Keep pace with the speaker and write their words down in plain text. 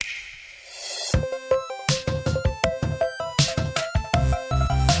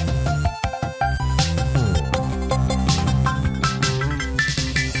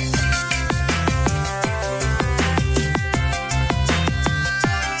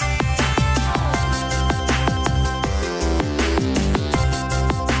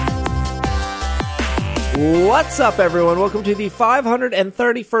What's up, everyone? Welcome to the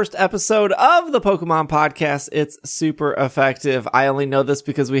 531st episode of the Pokemon Podcast. It's super effective. I only know this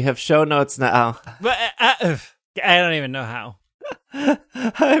because we have show notes now. But I don't even know how.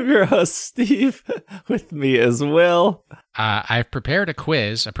 I'm your host, Steve. With me is Will. I've prepared a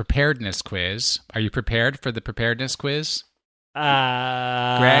preparedness quiz. Are you prepared for the preparedness quiz?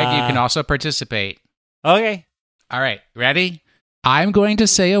 Greg, you can also participate. Okay. All right, ready? I'm going to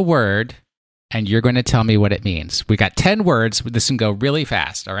say a word, and you're going to tell me what it means. We got 10 words. This can go really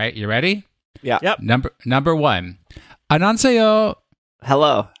fast. All right, you ready? Yeah. Yep. Number one. 안녕하세요.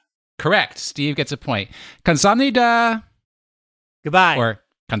 Hello. Correct. Steve gets a point. 감사합니다. Goodbye. Or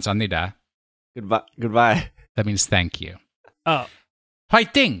감사합니다. Goodbye. That means thank you. Oh.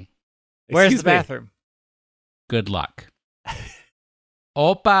 화이팅. Where's Excuse the me. bathroom? Good luck.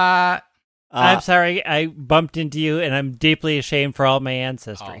 Opa. I'm sorry I bumped into you, and I'm deeply ashamed for all my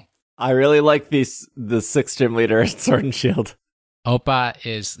ancestry. I really like the 6th gym leader at Sword and Shield. Opa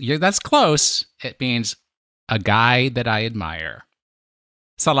is, that's close. It means a guy that I admire.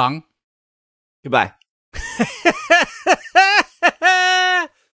 Salang. Goodbye.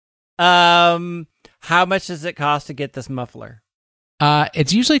 How much does it cost to get this muffler?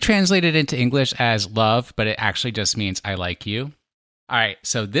 It's usually translated into English as love, but it actually just means I like you. All right,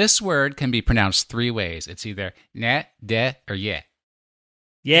 so this word can be pronounced 3 ways. It's either ne, de, or ye.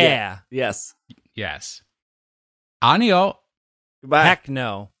 Yeah. Yes. Yes. 아니요. Goodbye. Heck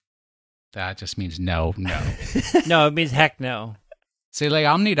no. That just means no. No, it means heck no.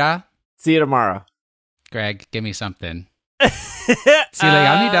 실례합니다. See you tomorrow. Greg, give me something.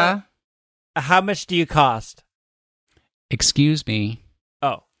 실례합니다. How much do you cost? Excuse me.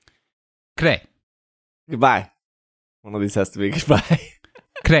 Oh. 그래. Goodbye. One of these has to be goodbye.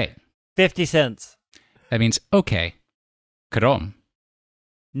 그래. 50 cents. That means okay. 그럼.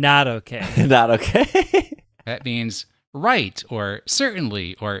 Not okay. Not okay. That means right, or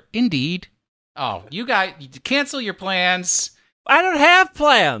certainly, or indeed. Oh, you guys, cancel your plans. I don't have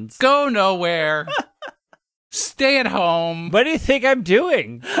plans. Go nowhere. Stay at home. What do you think I'm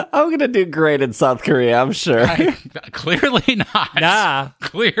doing? I'm going to do great in South Korea, I'm sure. Clearly not. Nah.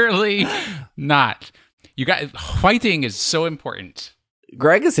 Clearly not. You guys, fighting is so important.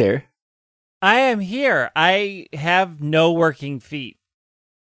 Greg is here. I am here. I have no working feet.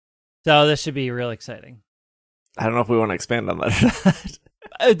 So this should be real exciting. I don't know if we want to expand on that or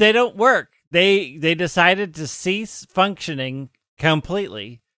not. They don't work. They decided to cease functioning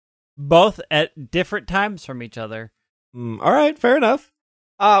completely, both at different times from each other. All right, fair enough.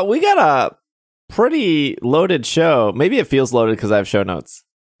 We got a pretty loaded show. Maybe it feels loaded because I have show notes.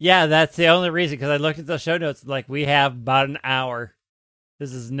 Yeah, that's the only reason, because I looked at the show notes, like, we have about an hour.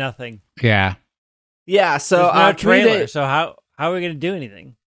 This is nothing. Yeah. Yeah, so There's no trailer, Community so how are we going to do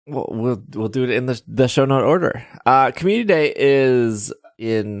anything? We'll do it in the show note order. Community Day is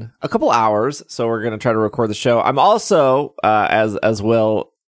in a couple hours, so we're going to try to record the show. I'm also, as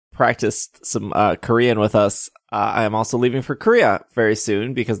Will practiced some Korean with us, I am also leaving for Korea very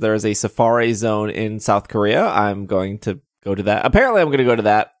soon because there is a safari zone in South Korea. I'm going to go to that. Apparently, I'm going to go to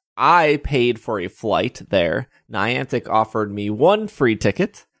that. I paid for a flight there. Niantic offered me 1 free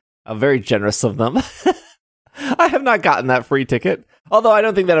ticket. Very generous of them. I have not gotten that free ticket, although I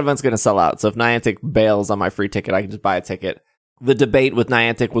don't think that event's going to sell out. So if Niantic bails on my free ticket, I can just buy a ticket. The debate with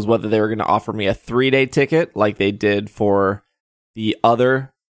Niantic was whether they were going to offer me a 3-day ticket like they did for the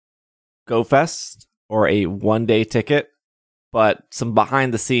other GoFest or a 1-day ticket. But some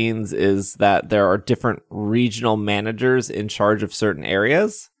behind the scenes is that there are different regional managers in charge of certain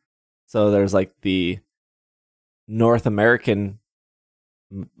areas. So there's like the North American.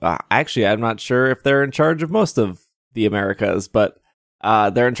 Actually, I'm not sure if they're in charge of most of the Americas, but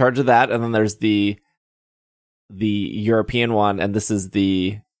they're in charge of that. And then there's the European one, and this is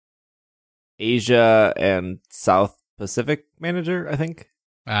the Asia and South Pacific manager, I think.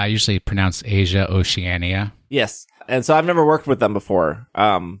 Usually pronounced Asia, Oceania. Yes. And so I've never worked with them before.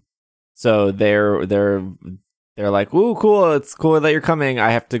 So they're like, "Ooh, cool. It's cool that you're coming.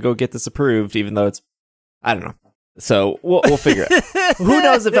 I have to go get this approved," even though it's, I don't know. So we'll figure it. Who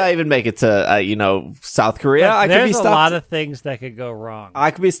knows if I even make it to South Korea? Look, I could be there's stopped. a lot of things that could go wrong.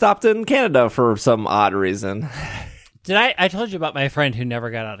 I could be stopped in Canada for some odd reason. Did I told you about my friend who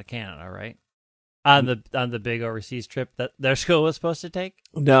never got out of Canada, right? On the big overseas trip that their school was supposed to take?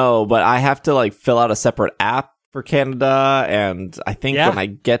 No, but I have to fill out a separate app for Canada, and I think when I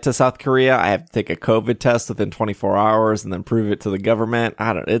get to South Korea, I have to take a COVID test within 24 hours and then prove it to the government.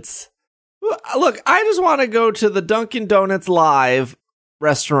 Look, I just want to go to the Dunkin' Donuts Live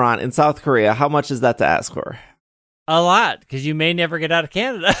restaurant in South Korea. How much is that to ask for? A lot, because you may never get out of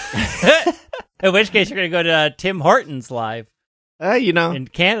Canada. In which case, you're going to go to Tim Hortons live in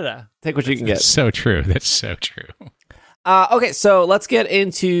Canada. Take what you can get. That's so true. That's so true. Okay, so let's get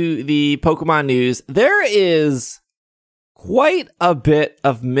into the Pokemon news. There is quite a bit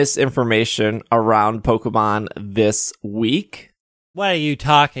of misinformation around Pokemon this week. What are you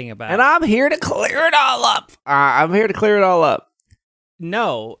talking about? And I'm here to clear it all up.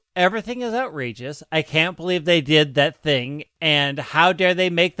 No, everything is outrageous. I can't believe they did that thing. And how dare they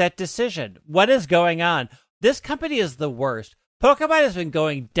make that decision? What is going on? This company is the worst. Pokemon has been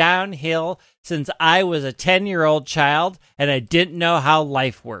going downhill since I was a 10-year-old child and I didn't know how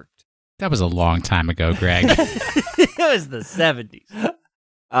life worked. That was a long time ago, Greg. It was the 70s.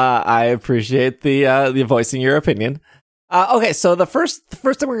 I appreciate the voicing your opinion. Okay, so the first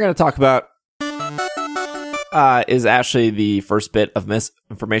thing we're going to talk about is actually the first bit of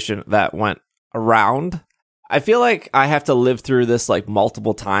misinformation that went around. I feel like I have to live through this like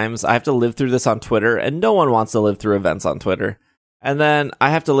multiple times. I have to live through this on Twitter, and no one wants to live through events on Twitter. And then I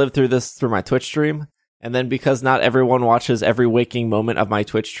have to live through this through my Twitch stream. And then because not everyone watches every waking moment of my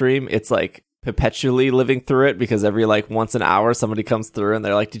Twitch stream, it's like perpetually living through it because every like once an hour somebody comes through and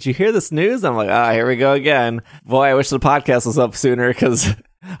they're like, "Did you hear this news?" I'm like, here we go again. Boy, I wish the podcast was up sooner because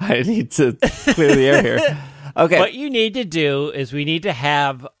I need to clear the air here. Okay. What you need to do is we need to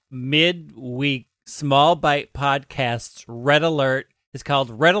have mid-week small bite podcasts. Red Alert is called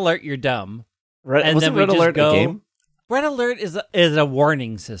Red Alert You're Dumb. Wasn't Red Alert a game? Red Alert is a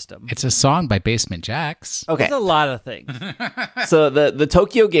warning system. It's a song by Basement Jaxx. Okay. It's a lot of things. So the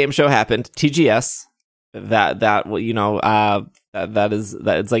Tokyo Game Show happened, TGS. That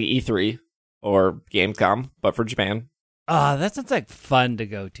it's like E3 or Gamescom, but for Japan. That sounds like fun to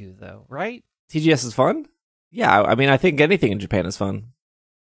go to, though, right? TGS is fun? Yeah, I mean, I think anything in Japan is fun.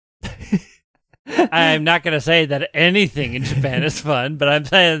 I'm not going to say that anything in Japan is fun, but I'm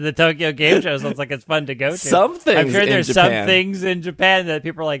saying the Tokyo Game Show sounds like it's fun to go to. Some things I'm sure there's in Japan. some things in Japan that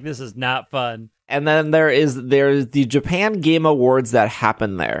people are like, this is not fun. And then there's the Japan Game Awards that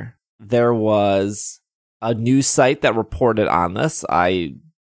happened there. There was a news site that reported on this.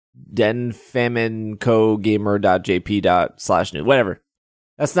 denfamenkogamer.jp./news, whatever.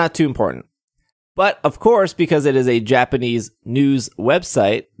 That's not too important. But, of course, because it is a Japanese news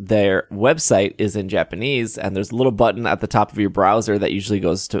website, their website is in Japanese, and there's a little button at the top of your browser that usually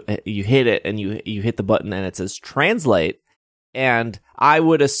goes to, you hit it, and you hit the button, and it says translate. And I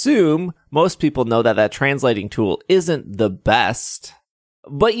would assume most people know that translating tool isn't the best.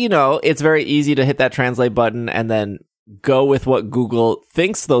 But, it's very easy to hit that translate button and then go with what Google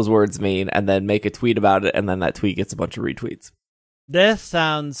thinks those words mean, and then make a tweet about it, and then that tweet gets a bunch of retweets. This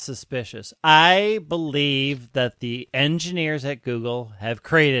sounds suspicious. I believe that the engineers at Google have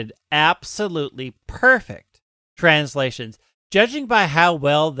created absolutely perfect translations, judging by how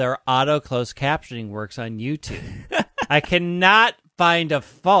well their auto closed captioning works on YouTube. I cannot find a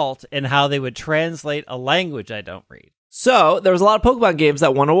fault in how they would translate a language I don't read. So there was a lot of Pokemon games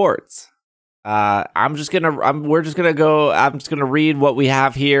that won awards. I'm just gonna read what we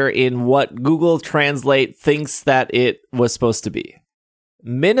have here in what Google Translate thinks that it was supposed to be.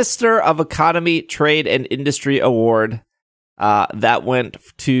 Minister of Economy, Trade, and Industry Award. That went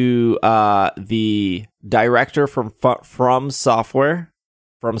to the director from Software.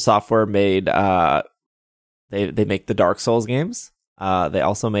 From Software made they make the Dark Souls games. They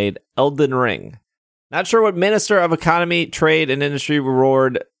also made Elden Ring. Not sure what Minister of Economy, Trade, and Industry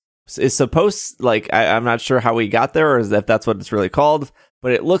Award is supposed, I'm not sure how we got there or if that's what it's really called,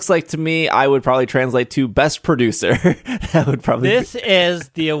 but it looks like to me I would probably translate to Best Producer. That would probably This is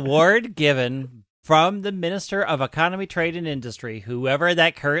the award given from the Minister of Economy, Trade, and Industry, whoever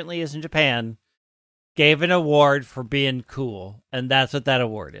that currently is in Japan, gave an award for being cool, and that's what that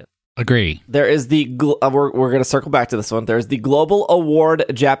award is. Agree. There is we're going to circle back to this one. There's the Global Award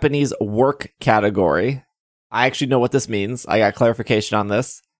Japanese Work category. I actually know what this means. I got clarification on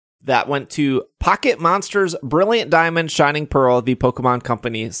this. That went to Pocket Monsters, Brilliant Diamond, Shining Pearl, the Pokemon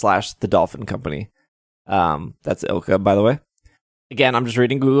Company / the Dolphin Company. That's Ilka, by the way. Again, I'm just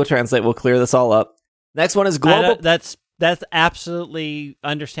reading Google Translate. We'll clear this all up. Next one is Global... That's absolutely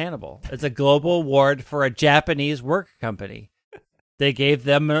understandable. It's a global award for a Japanese work company. They gave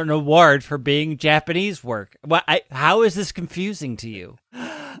them an award for being Japanese work. How is this confusing to you?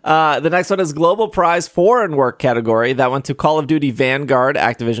 The next one is Global Prize Foreign Work category. That went to Call of Duty Vanguard,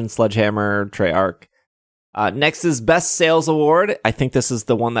 Activision, Sledgehammer, Treyarch. Next is Best Sales Award. I think this is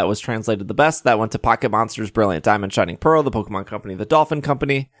the one that was translated the best. That went to Pocket Monsters, Brilliant Diamond, Shining Pearl, the Pokemon Company, the Dolphin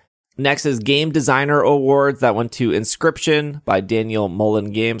Company. Next is Game Designer Awards. That went to Inscription by Daniel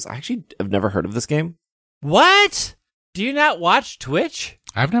Mullen Games. I actually have never heard of this game. What? Do you not watch Twitch?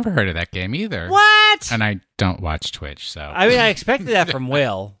 I've never heard of that game either. What? And I don't watch Twitch, so. I mean, I expected that from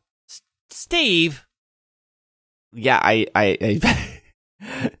Will. Steve. Yeah, I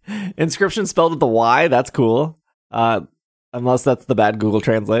Inscription spelled with the Y. That's cool. Unless that's the bad Google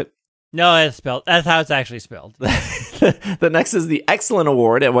Translate. No, it's spelled. That's how it's actually spelled. The next is the Excellent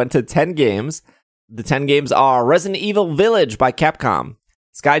Award. It went to 10 games. The 10 games are Resident Evil Village by Capcom,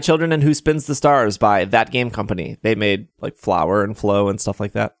 Sky Children and Who Spins the Stars by That Game Company. They made like Flower and Flow and stuff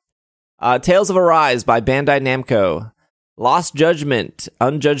like that. Tales of Arise by Bandai Namco, Lost Judgment,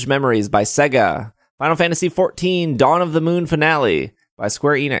 Unjudged Memories by Sega, Final Fantasy XIV, Dawn of the Moon Finale by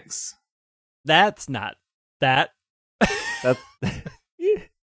Square Enix. That's not that. That's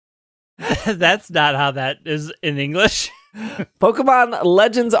That's not how that is in English. Pokemon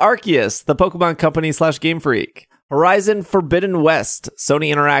Legends Arceus, the Pokemon Company / Game Freak. Horizon Forbidden West,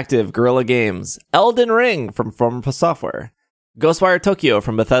 Sony Interactive, Guerrilla Games. Elden Ring from Software. Ghostwire Tokyo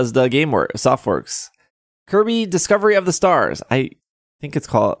from Bethesda Softworks. Kirby Discovery of the Stars. I think it's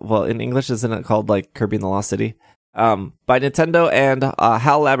called, well, in English, isn't it called like Kirby and the Lost City? By Nintendo and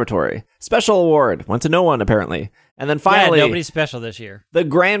HAL Laboratory. Special award went to no one, apparently. And then finally, yeah, nobody's special this year. The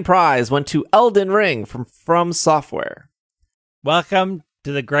grand prize went to Elden Ring from Software. Welcome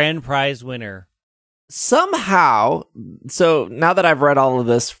to the grand prize winner. Somehow, so now that I've read all of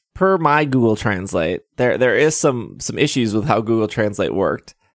this per my Google Translate, there is some issues with how Google Translate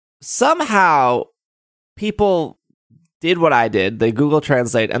worked. Somehow, people did what I did. They Google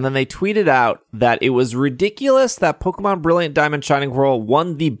Translate, and then they tweeted out that it was ridiculous that Pokemon Brilliant Diamond Shining Pearl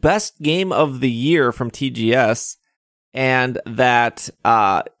won the best game of the year from TGS, and that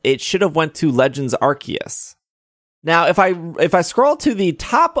it should have went to Legends Arceus. Now, if I scroll to the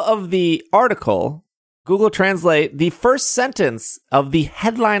top of the article, Google Translate, the first sentence of the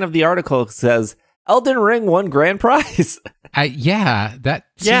headline of the article says, Elden Ring won grand prize. Yeah, that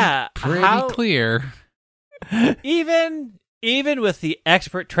seems pretty clear. Even with the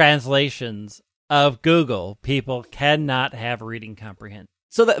expert translations of Google, people cannot have reading comprehension.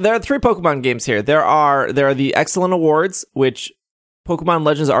 So there are 3 Pokemon games here. There are the Excellent Awards, which Pokemon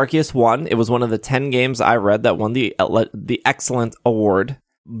Legends Arceus won. It was one of the 10 games I read that won the Excellent Award.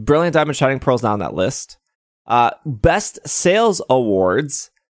 Brilliant Diamond Shining Pearl is not on that list. Best Sales Awards.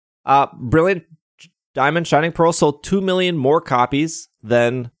 Brilliant Diamond Shining Pearl sold 2 million more copies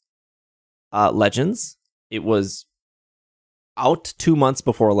than Legends. It was out 2 months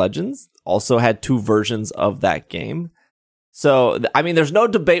before Legends. Also had 2 versions of that game. So, I mean, there's no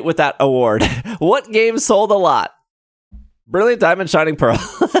debate with that award. What game sold a lot? Brilliant Diamond Shining Pearl.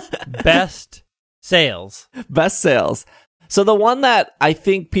 Best sales. Best sales. So the one that I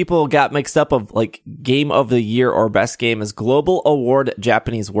think people got mixed up of like game of the year or best game is Global Award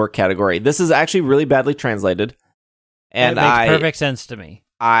Japanese Work category. This is actually really badly translated. And it makes perfect sense to me.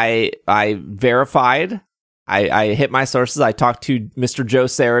 I verified. I hit my sources. I talked to Mr. Joe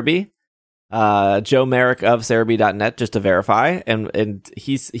Saraby, Joe Merrick of Saraby.net, just to verify. And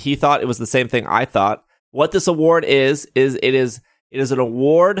he thought it was the same thing I thought. What this award is it is an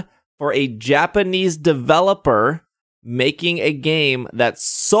award for a Japanese developer making a game that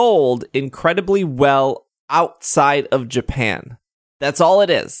sold incredibly well outside of Japan. That's all it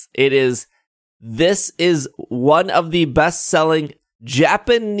is. This is one of the best-selling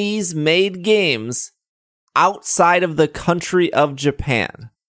Japanese-made games outside of the country of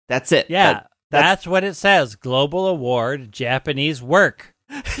Japan. That's it. Yeah, that's what it says. Global Award Japanese Work.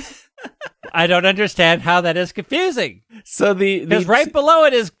 I don't understand how that is confusing. So because right below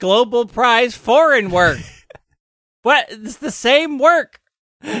it is Global Prize Foreign Work. What? It's the same work.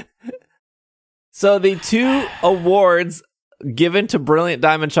 So the 2 awards given to Brilliant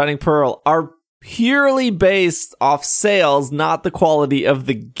Diamond Shining Pearl are purely based off sales, not the quality of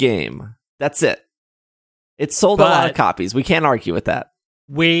the game. That's it. It sold a lot of copies. We can't argue with that.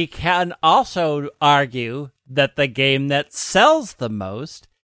 We can also argue that the game that sells the most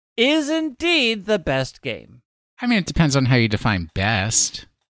is indeed the best game. I mean, it depends on how you define best,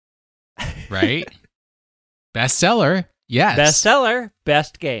 right? Bestseller, yes. Bestseller,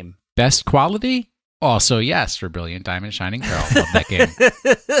 best game. Best quality, also yes, for Brilliant Diamond Shining Pearl. Love that game.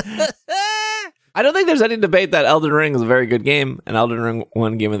 I don't think there's any debate that Elden Ring is a very good game, and Elden Ring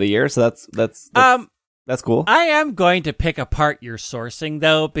won Game of the Year, so that's cool. I am going to pick apart your sourcing,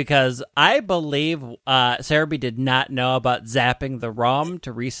 though, because I believe Saraby did not know about zapping the ROM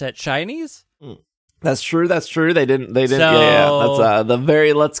to reset shinies. That's true. They didn't. So, yeah. That's the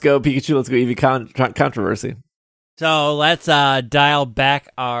very Let's Go Pikachu, Let's Go Eevee controversy. So let's dial back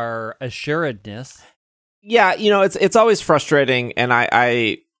our assuredness. Yeah, it's always frustrating, and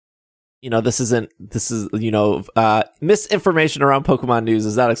I this is misinformation around Pokemon news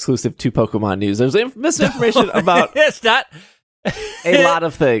is not exclusive to Pokemon news. There's misinformation about it's not a lot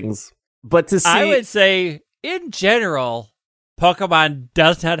of things. But to see, I would say, in general, Pokemon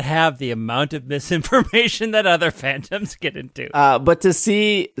does not have the amount of misinformation that other fandoms get into. But to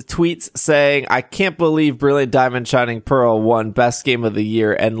see tweets saying, I can't believe Brilliant Diamond Shining Pearl won Best Game of the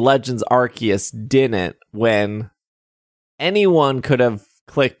Year and Legends Arceus didn't, when anyone could have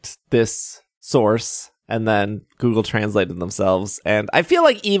clicked this source and then Google translated themselves. And I feel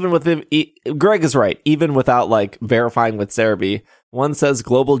like even with Greg is right, even without like verifying with Cerebi, one says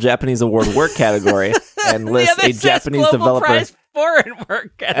Global Japanese Award Work category and lists a Japanese developer. Prize foreign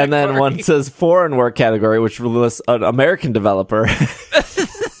work category. And then one says foreign work category, which lists an American developer. It's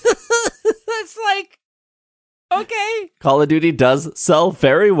like, okay. Call of Duty does sell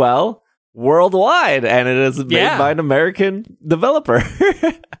very well worldwide, and it is made by an American developer.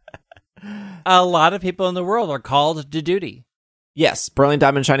 A lot of people in the world are called to duty. Yes, Brilliant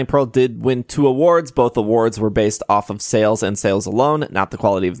Diamond Shining Pearl did win 2 awards. Both awards were based off of sales and sales alone, not the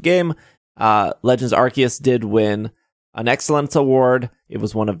quality of the game. Legends Arceus did win an Excellence Award. It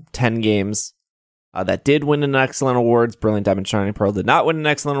was one of 10 games that did win an Excellent Award. Brilliant Diamond Shining Pearl did not win an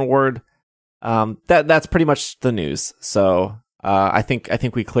Excellent Award. That's pretty much the news. So I think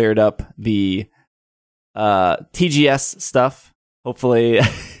we cleared up the TGS stuff. Hopefully,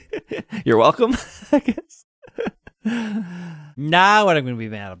 you're welcome, I guess. Now what I'm going to be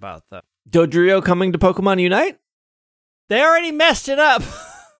mad about, though. Dodrio coming to Pokemon Unite? They already messed it up.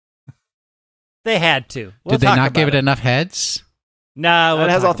 They had to. Did they not give it enough heads? No, it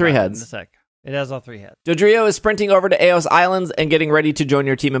has all 3 heads. In a sec. It has all 3 heads. Dodrio is sprinting over to Eos Islands and getting ready to join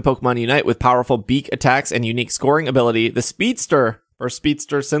your team in Pokemon Unite with powerful beak attacks and unique scoring ability. The Speedster, first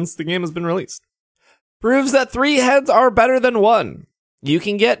Speedster since the game has been released, proves that 3 heads are better than 1. You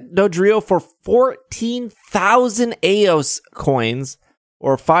can get Dodrio for 14,000 Eos coins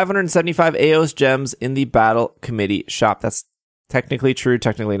or 575 Eos gems in the Battle Committee shop. That's technically true,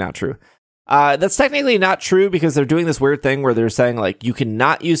 technically not true. That's technically not true because they're doing this weird thing where they're saying, like, you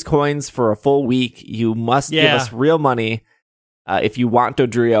cannot use coins for a full week. You must give us real money if you want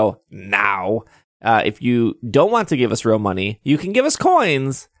Dodrio now. If you don't want to give us real money, you can give us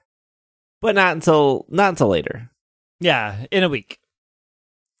coins, but not until later. Yeah, in a week.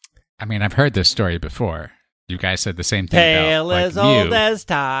 I mean, I've heard this story before. You guys said the same thing Tale about as old as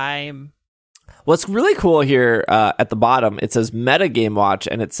time. What's really cool here at the bottom, it says Meta Game Watch,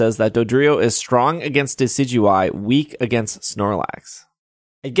 and it says that Dodrio is strong against Decidueye, weak against Snorlax.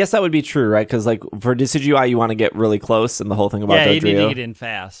 I guess that would be true, right? Because like for Decidueye, you want to get really close, and the whole thing about Dodrio you need to get in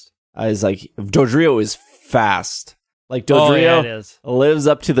fast. Is like Dodrio is fast. Like Dodrio it is. Lives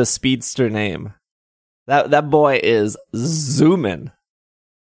up to the speedster name. That boy is zooming.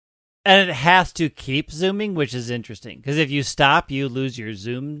 And it has to keep zooming, which is interesting. Because if you stop, you lose your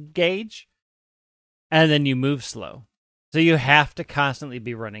zoom gauge. And then you move slow. So you have to constantly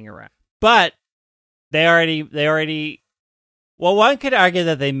be running around. But they already... Well, one could argue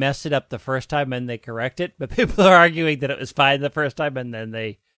that they messed it up the first time and they correct it. But people are arguing that it was fine the first time and then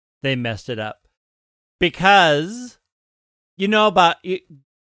they messed it up. Because, do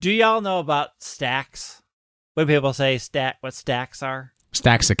y'all know about stacks? When people say what stacks are?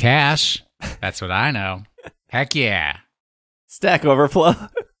 Stacks of cash. That's what I know. Heck yeah. Stack Overflow.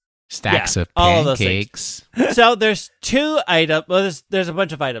 Stacks of all pancakes. Of those things. So there's 2 items. Well, there's a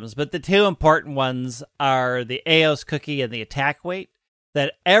bunch of items, but the 2 important ones are the Eos cookie and the attack weight.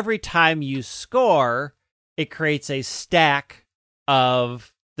 That every time you score, it creates a stack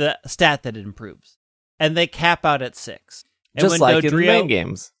of the stat that it improves. And they cap out at 6. And just like in the main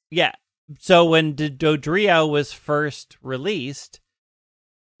games. Yeah. So when Dodrio was first released,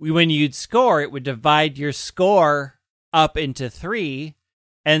 when you'd score, it would divide your score up into 3.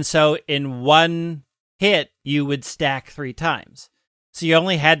 And so in one hit, you would stack 3 times. So you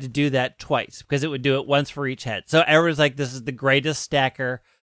only had to do that twice because it would do it once for each head. So everyone's like, this is the greatest stacker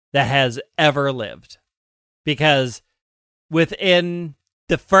that has ever lived. Because within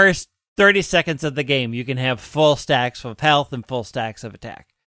the first 30 seconds of the game, you can have full stacks of health and full stacks of attack.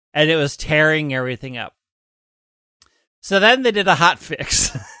 And it was tearing everything up. So then they did a hot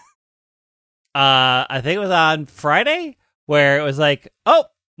fix. I think it was on Friday, where it was like, oh,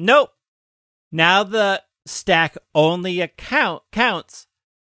 nope. Now the stack only counts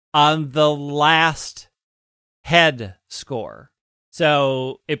on the last head score.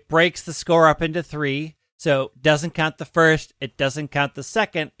 So it breaks the score up into 3. So it doesn't count the first, it doesn't count the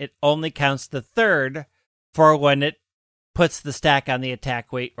second, it only counts the third for when it puts the stack on the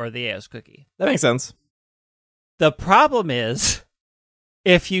attack weight or the Eos cookie. That makes sense. The problem is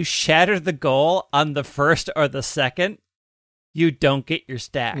if you shatter the goal on the first or the second, you don't get your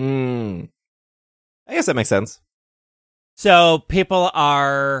stack. I guess that makes sense. So people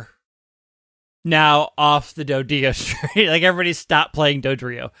are now off the Dodrio street. Like, everybody stopped playing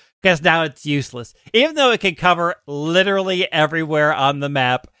Dodrio because now it's useless. Even though it can cover literally everywhere on the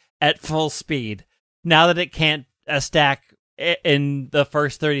map at full speed, now that it can't stack in the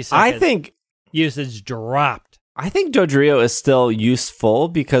first 30 seconds, I think usage dropped. I think Dodrio is still useful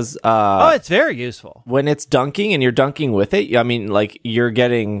because It's very useful. when it's dunking and you're dunking with it, I mean, like, you're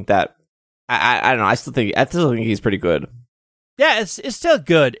getting that. I don't know. I still think he's pretty good. Yeah, it's still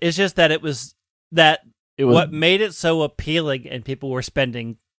good. It's just that it was what made it so appealing and people were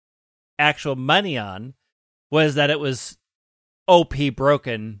spending actual money on was that it was OP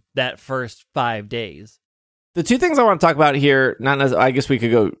broken that first 5 days. The two things I want to talk about here. I guess we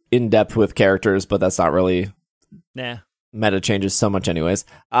could go in depth with characters, but that's not really. Nah. Meta changes so much anyways.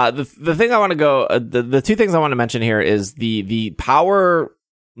 The thing I want to go the two things I want to mention here is the power,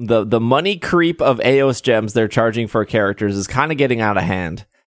 the money creep of Aeos gems they're charging for characters is kind of getting out of hand.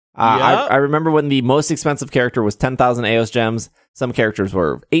 I remember when the most expensive character was 10,000 Aeos gems. Some characters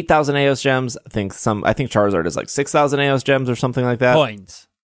were 8,000 Aeos gems. I think Charizard is like 6,000 Aeos gems or something like that.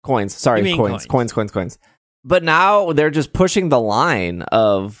 Coins. Sorry, You mean coins. But now they're just pushing the line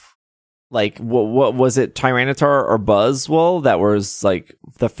of, like, what was it, Tyranitar or Buzzwole that was, like,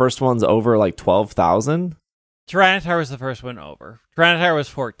 the first one's over, like, 12,000? Tyranitar was the first one over. Tyranitar was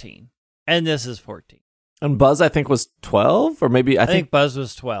 14. And this is 14. And Buzz, I think, was 12? Or maybe, I think Buzz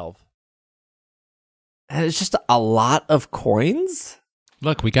was 12. And it's just a lot of coins?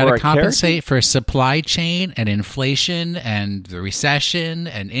 Look, we got to compensate for supply chain and inflation and the recession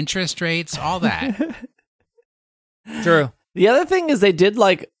and interest rates, all that. True. The other thing is they did,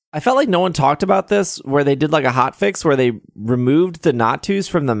 like, I felt like no one talked about this, where they did like a hotfix where they removed the Natus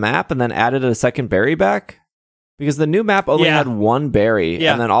from the map and then added a second berry back. Because the new map only had one berry,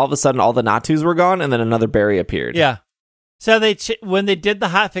 and then all of a sudden all the Natus were gone, and then another berry appeared. Yeah. So when they did the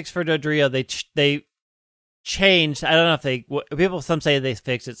hotfix for Dodrio, they changed. I don't know if some say they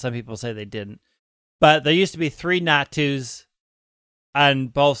fixed it, some people say they didn't. But there used to be 3 Natus on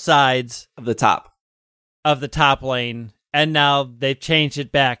both sides of the top lane. And now they've changed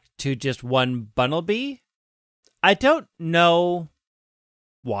it back to just one Bunnelby. I don't know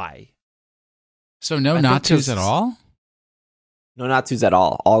why. So no Natus at all? No Natus at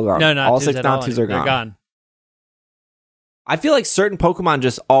all. All gone. No Natus all 6 at Natus all. are gone. They're gone. I feel like certain Pokemon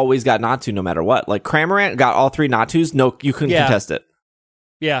just always got Natu no matter what. Like Cramorant got all 3 Natus. No, you couldn't contest it.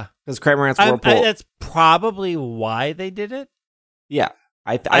 Yeah. Because Cramorant's Whirlpool. That's probably why they did it. Yeah.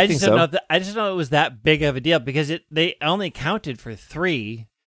 I think so. I just don't know it was that big of a deal because they only counted for 3,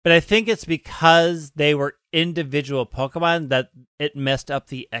 but I think it's because they were individual Pokemon that it messed up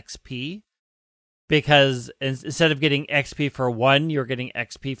the XP. Because instead of getting XP for 1, you're getting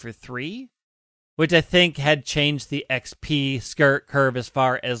XP for 3, which I think had changed the XP skirt curve as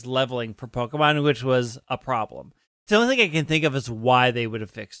far as leveling for Pokemon, which was a problem. The only thing I can think of is why they would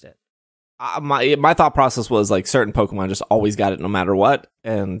have fixed it. My thought process was like certain Pokemon just always got it no matter what,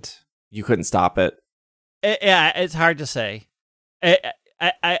 and you couldn't stop it. Yeah, it's hard to say.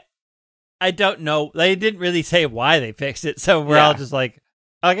 I don't know. They didn't really say why they fixed it, so we're all just like,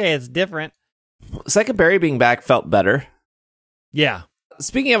 okay, it's different. Second berry being back felt better. Yeah.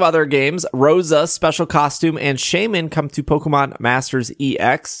 Speaking of other games, Rosa, Special Costume, and Shaman come to Pokemon Masters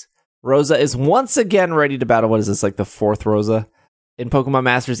EX. Rosa is once again ready to battle. What is this, like the 4th Rosa? In Pokemon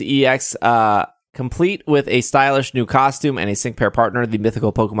Masters EX, complete with a stylish new costume and a sync pair partner, the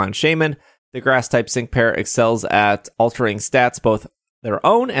mythical Pokemon Shaman. The grass-type sync pair excels at altering stats, both their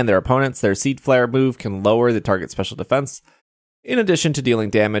own and their opponents. Their Seed Flare move can lower the target's special defense, in addition to dealing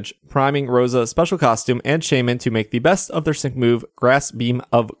damage, priming Rosa, Special Costume, and Shaman to make the best of their sync move, Grass Beam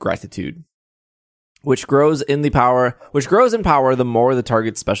of Gratitude, which grows in power the more the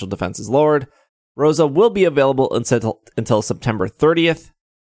target's special defense is lowered. Rosa will be available until September 30th,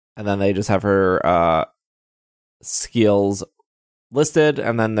 and then they just have her skills listed,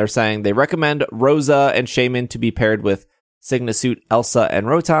 and then they're saying they recommend Rosa and Shaman to be paired with Signasuit, Elsa, and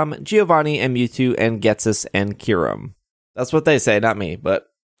Rotom, Giovanni and Mewtwo, and Ghetsis and Kyurem. That's what they say, not me, but...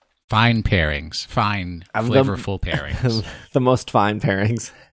 Fine pairings. Fine, flavorful pairings. The most fine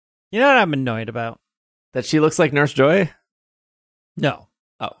pairings. You know what I'm annoyed about? That she looks like Nurse Joy? No.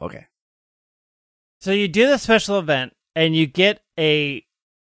 Oh, okay. So you do the special event, and you get a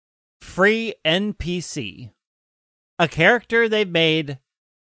free NPC, a character they made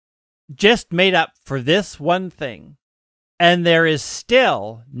up for this one thing, and there is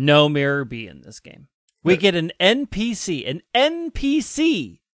still no Mirror B in this game. We get an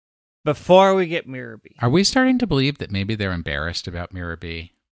NPC before we get Mirror B. Are we starting to believe that maybe they're embarrassed about Mirror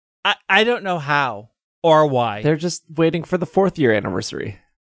B? I don't know how or why. They're just waiting for the 4th year anniversary.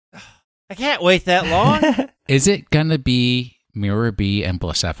 I can't wait that long. Is it gonna be Mirror B and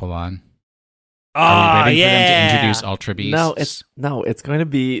Blacephalon? Oh, Are we ready yeah. for them to introduce Ultra Beasts? No, it's going to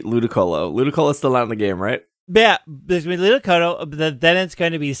be Ludicolo. Ludicolo's still not in the game, right? Yeah, between Ludicolo, then it's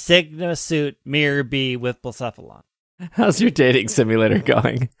going to be Sigma Suit Mirror B with Blacephalon. How's your dating simulator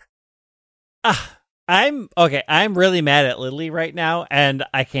going? I'm really mad at Lily right now, and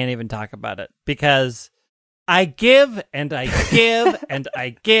I can't even talk about it because I give and I give and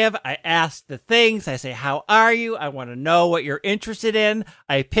I give. I ask the things. I say, how are you? I want to know what you're interested in.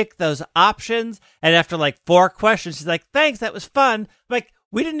 I pick those options. And after like 4 questions, she's like, thanks, that was fun. I'm like,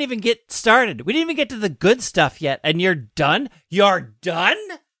 we didn't even get started. We didn't even get to the good stuff yet. And you're done? You're done?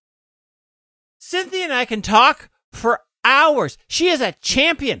 Cynthia and I can talk for hours. She is a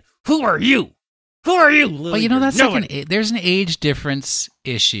champion. Who are you? Who are you, Lily? Well, you know, that's Nobody. like there's an age difference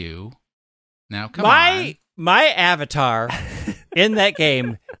issue. Now, come on. My avatar in that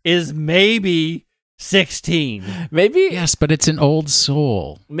game is maybe 16. Maybe Yes, but it's an old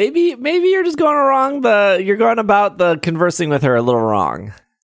soul. maybe you're just going you're going about the conversing with her a little wrong.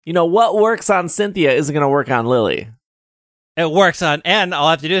 You know, what works on Cynthia isn't going to work on Lily. It works on, and all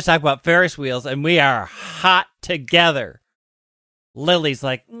I have to do is talk about Ferris wheels, and we are hot together. Lily's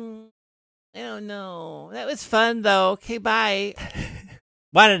like, I don't know. That was fun, though. Okay, bye.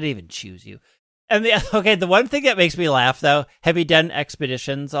 Why did I even choose you? And the one thing that makes me laugh, though, have you done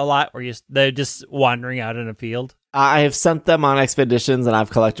expeditions a lot where they're just wandering out in a field? I have sent them on expeditions and I've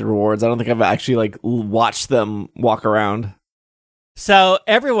collected rewards. I don't think I've actually watched them walk around. So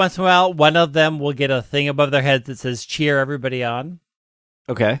every once in a while, one of them will get a thing above their heads that says cheer everybody on.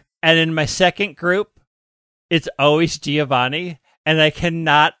 Okay. And in my second group, it's always Giovanni. And I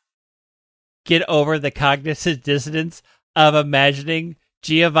cannot get over the cognitive dissonance of imagining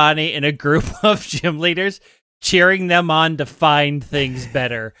Giovanni in a group of gym leaders cheering them on to find things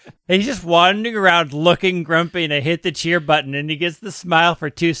better. And he's just wandering around looking grumpy, and I hit the cheer button and he gets the smile for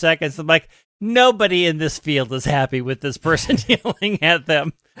 2 seconds. I'm like, nobody in this field is happy with this person yelling at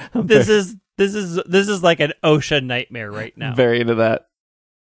them. This is like an OSHA nightmare right now. Very into that.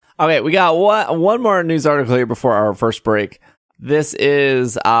 Okay, we got one more news article here before our first break. This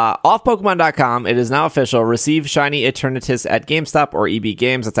is offpokemon.com. It is now official. Receive Shiny Eternatus at GameStop or EB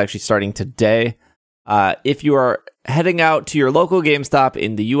Games. That's actually starting today. If you are heading out to your local GameStop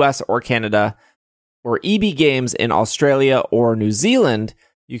in the US or Canada, or EB Games in Australia or New Zealand,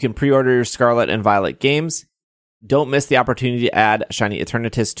 you can pre-order your Scarlet and Violet games. Don't miss the opportunity to add Shiny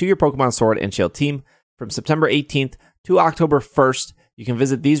Eternatus to your Pokemon Sword and Shield team. From September 18th to October 1st, you can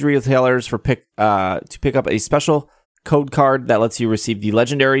visit these retailers to pick up a special code card that lets you receive the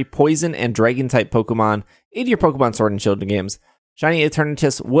legendary Poison and Dragon-type Pokemon in your Pokemon Sword and Shield games. Shiny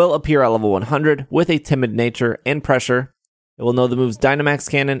Eternatus will appear at level 100 with a timid nature and pressure. It will know the moves Dynamax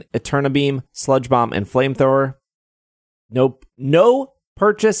Cannon, Eterna Beam, Sludge Bomb, and Flamethrower. No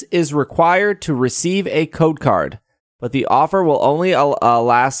purchase is required to receive a code card, but the offer will only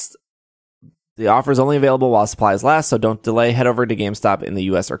last. The offer is only available while supplies last, so don't delay. Head over to GameStop in the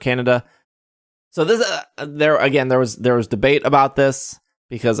US or Canada. So this there was debate about this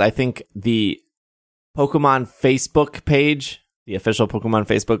because I think the Pokemon Facebook page, the official Pokemon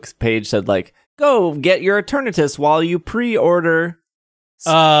Facebook page, said go get your Eternatus while you pre-order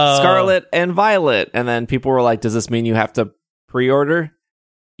Scarlet and Violet, and then people were like, does this mean you have to pre-order?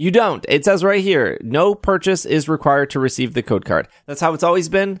 You don't. It says right here, no purchase is required to receive the code card. That's how it's always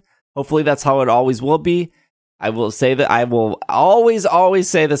been. Hopefully that's how it always will be. I will say that I will always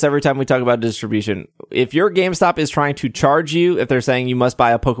say this every time we talk about distribution. If your GameStop is trying to charge you, if they're saying you must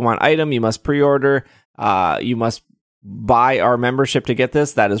buy a Pokemon item, you must pre-order, you must buy our membership to get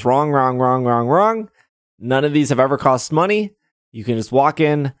this, that is wrong. None of these have ever cost money. You can just walk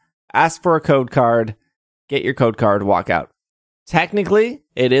in, ask for a code card, get your code card, walk out. Technically,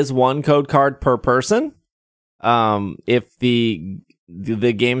 it is one code card per person. If the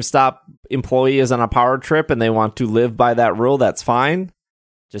GameStop employee is on a power trip and they want to live by that rule, that's fine.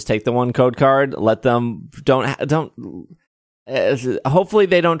 Just take the one code card. Let them hopefully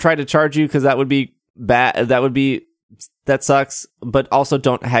they don't try to charge you, because that would be bad. That sucks. But also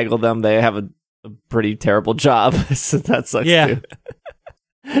don't haggle them. They have a pretty terrible job, so that sucks too.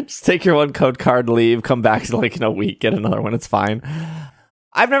 Just take your one code card, leave, come back in a week, get another one. It's fine.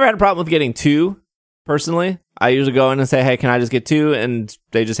 I've never had a problem with getting two. Personally, I usually go in and say, hey, can I just get two? And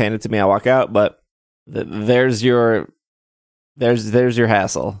they just hand it to me. I walk out. But there's your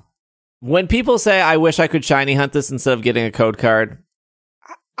hassle. when people say, I wish I could shiny hunt this instead of getting a code card,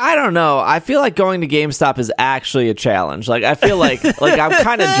 I don't know. I feel like going to GameStop is actually a challenge. Like, I feel like I'm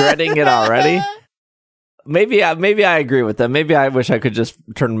kind of dreading it already. Maybe I agree with them. Maybe I wish I could just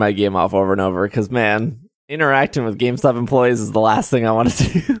turn my game off over and over because, man, interacting with GameStop employees is the last thing I want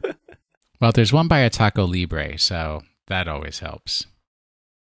to do. Well, there's one by a Taco Libre, so that always helps.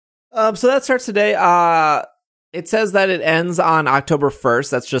 So that starts today. It says that it ends on October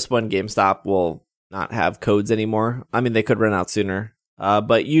 1st. That's just when GameStop will not have codes anymore. I mean, they could run out sooner.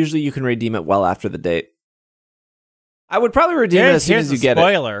 But usually you can redeem it well after the date. I would probably redeem it as soon as you get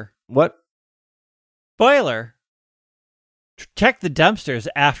spoiler. it. What? Spoiler. Check the dumpsters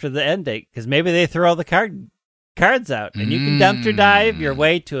after the end date, because maybe they throw all the cards out, and you can dumpster dive your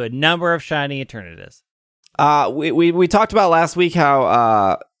way to a number of shiny Eternatus. We talked about last week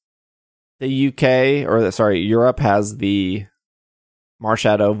how the UK, Europe has the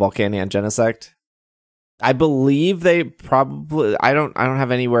Marshadow, Volcanion, Genesect. I believe they probably... I don't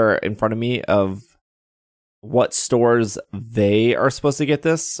have anywhere in front of me of what stores they are supposed to get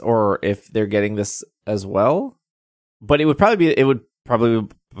this, or if they're getting this as well. But it would probably...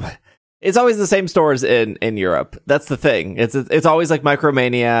 It's always the same stores in Europe. That's the thing. It's always like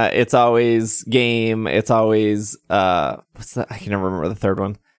Micromania. It's always Game. It's always... what's that? I can never remember the third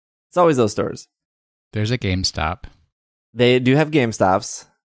one. It's always those stores. There's a GameStop. They do have GameStops.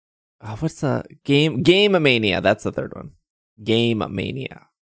 Oh, what's the Game Mania? That's the third one. Game Mania.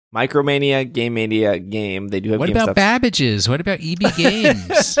 Micromania, Game Mania, Game. They do have GameStops. What about Babbage's? What about EB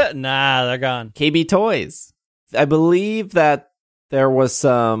Games? Nah, they're gone. KB Toys. I believe that there was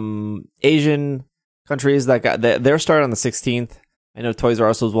some Asian countries that got their start on the 16th. I know Toys R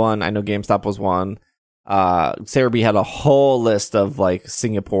Us was one. I know GameStop was one. Sarah B had a whole list of like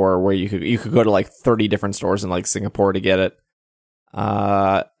Singapore where you could go to like 30 different stores in like Singapore to get it.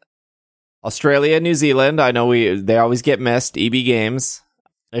 Australia, New Zealand, I know they always get missed. EB Games.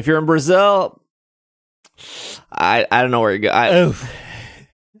 If you're in Brazil, I don't know where you go.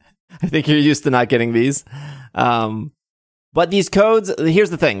 I think you're used to not getting these. But these codes, here's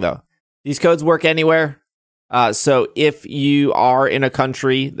the thing though. These codes work anywhere. So if you are in a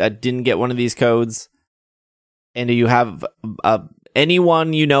country that didn't get one of these codes, and you have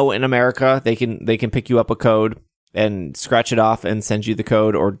anyone you know in America, they can pick you up a code and scratch it off and send you the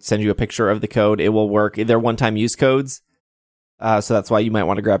code or send you a picture of the code. It will work. They're one-time use codes. So that's why you might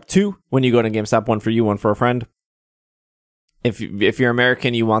want to grab two when you go to GameStop, one for you, one for a friend. If you're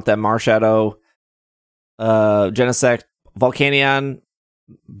American, you want that Marshadow, Genesect, Volcanion,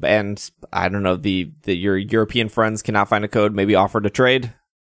 and I don't know, your European friends cannot find a code, maybe offer to trade.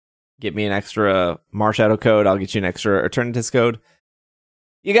 Get me an extra Marshadow code, I'll get you an extra Eternatus code.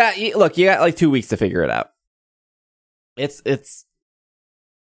 You got like 2 weeks to figure it out. It's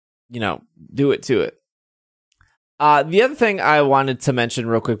do it to it. The other thing I wanted to mention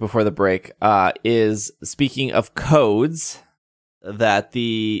real quick before the break is, speaking of codes, that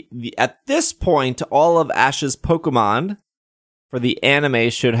at this point all of Ash's Pokemon for the anime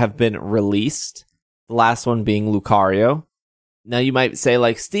should have been released. The last one being Lucario. Now you might say,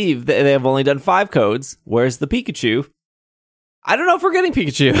 like, Steve, they have only done 5 codes. Where's the Pikachu? I don't know if we're getting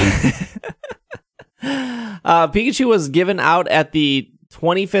Pikachu. Pikachu was given out at the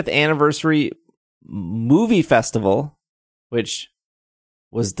 25th anniversary movie festival, which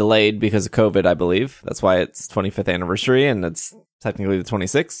was delayed because of COVID, I believe. That's why it's 25th anniversary, and it's technically the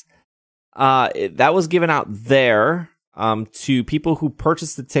 26th. That was given out there to people who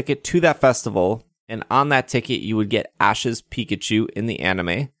purchased the ticket to that festival, and on that ticket you would get Ash's Pikachu in the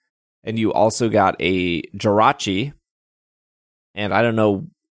anime, and you also got a Jirachi. And I don't know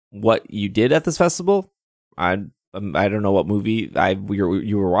what you did at this festival. I don't know what movie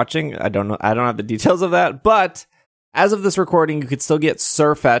you were watching. I don't know. I don't have the details of that. But as of this recording, you could still get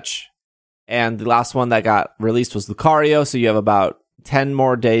Sirfetch'd, and the last one that got released was Lucario. So you have about 10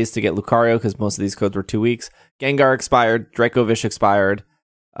 more days to get Lucario because most of these codes were 2 weeks. Gengar expired. Dracovish expired.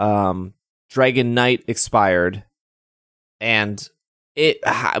 Dragon Knight expired, and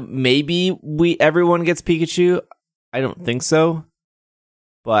maybe everyone gets Pikachu. I don't think so,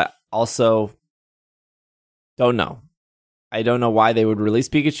 but also don't know. I don't know why they would release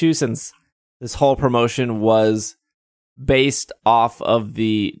Pikachu, since this whole promotion was based off of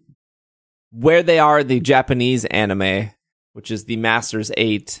where they are, the Japanese anime, which is the Masters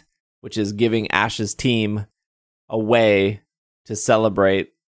 8, which is giving Ash's team a way to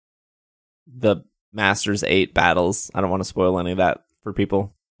celebrate the Masters 8 battles. I don't want to spoil any of that for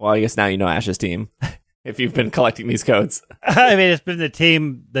people. Well, I guess now you know Ash's team. If you've been collecting these codes. I mean, it's been the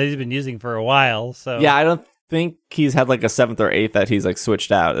team that he's been using for a while, so... Yeah, think he's had like a 7th or 8th that he's like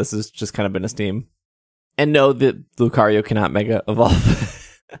switched out. This has just kind of been his team. And no, that Lucario cannot Mega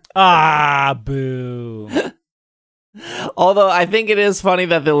Evolve. Boo. Although I think it is funny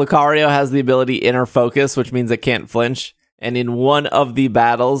that the Lucario has the ability Inner Focus, which means it can't flinch. And in one of the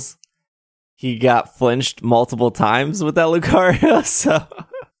battles, he got flinched multiple times with that Lucario. So,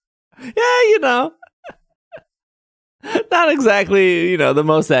 yeah, not exactly, the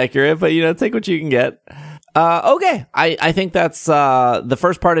most accurate, but, take what you can get. Okay, I think that's the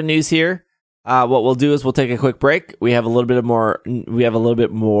first part of news here. What we'll do is we'll take a quick break. We have a little bit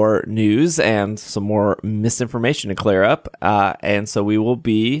more news and some more misinformation to clear up. And so we will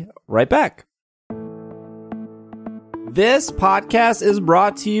be right back. This podcast is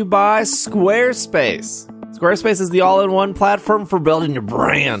brought to you by Squarespace. Squarespace is the all-in-one platform for building your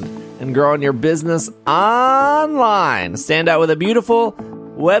brand and growing your business online. Stand out with a beautiful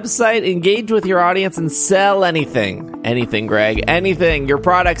website, engage with your audience, and sell anything. Anything, Greg. Anything. Your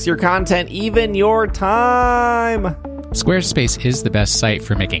products, your content, even your time. Squarespace is the best site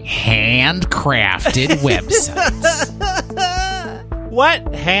for making handcrafted websites. What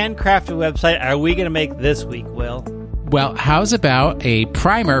handcrafted website are we going to make this week, Will? Well, how's about a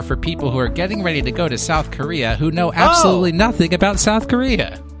primer for people who are getting ready to go to South Korea who know absolutely nothing about South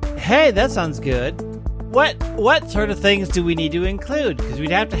Korea? Hey, that sounds good. What sort of things do we need to include? Because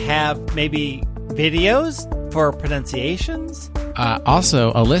we'd have to have maybe videos for pronunciations.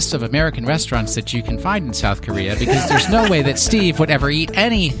 Also, a list of American restaurants that you can find in South Korea, because there's no way that Steve would ever eat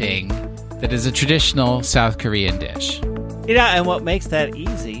anything that is a traditional South Korean dish. And what makes that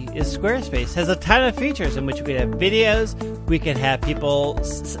easy is Squarespace has a ton of features in which we can have videos. We can have people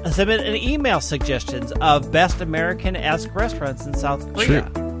submit an email suggestions of best American-esque restaurants in South Korea.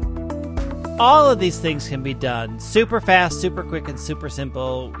 True. All of these things can be done super fast, super quick, and super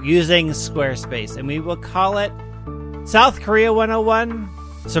simple using Squarespace. And we will call it South Korea 101,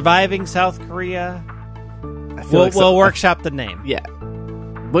 Surviving South Korea. We'll workshop the name. Yeah.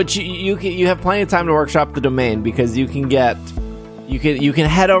 But you have plenty of time to workshop the domain, because you can head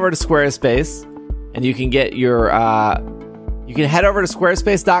over to Squarespace and you can get your you can head over to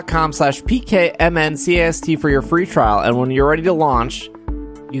squarespace.com/PKMNCAST for your free trial, and when you're ready to launch,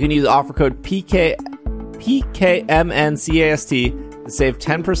 you can use offer code PKMNCAST to save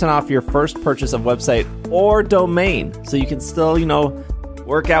 10% off your first purchase of website or domain. So you can still,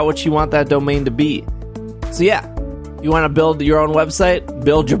 work out what you want that domain to be. So yeah. You want to build your own website,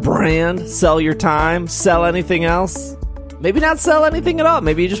 build your brand, sell your time, sell anything else? Maybe not sell anything at all.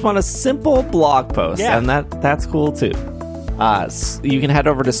 Maybe you just want a simple blog post, and that's cool too. You can head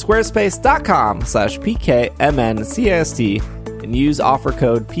over to squarespace.com/PKMNCAST and use offer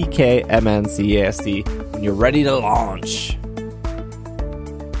code PKMNCAST when you're ready to launch.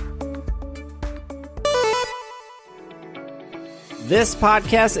 This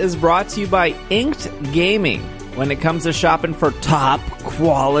podcast is brought to you by Inked Gaming. When it comes to shopping for top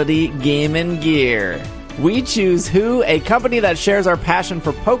quality gaming gear, we choose Who, a company that shares our passion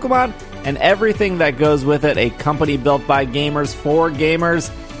for Pokemon and everything that goes with it, a company built by gamers for gamers.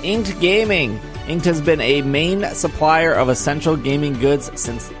 Inked Gaming. Inked has been a main supplier of essential gaming goods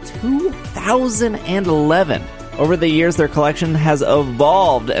since 2011. Over the years, their collection has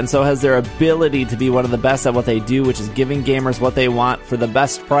evolved, and so has their ability to be one of the best at what they do, which is giving gamers what they want for the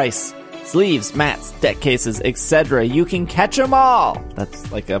best price. Sleeves, mats, deck cases, etc. You can catch them all.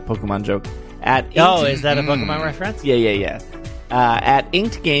 That's like a Pokemon joke. Is that a Pokemon reference? Yeah. At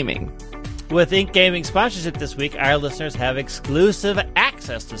Inked Gaming. With Inked Gaming sponsorship this week, our listeners have exclusive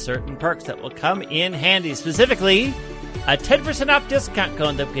access to certain perks that will come in handy. Specifically, a 10% off discount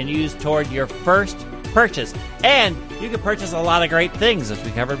code that you can use toward your first purchase. And you can purchase a lot of great things, as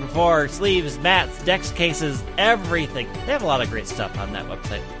we covered before. Sleeves, mats, decks, cases, everything. They have a lot of great stuff on that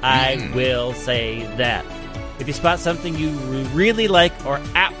website. I will say that. If you spot something you really like or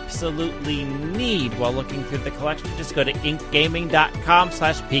absolutely need while looking through the collection, just go to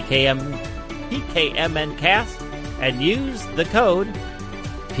inkgaming.com/PKMNcast and use the code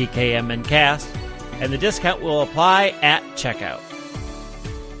PKMNcast, and the discount will apply at checkout.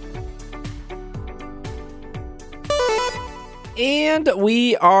 And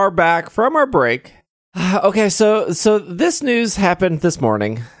we are back from our break. Okay, so this news happened this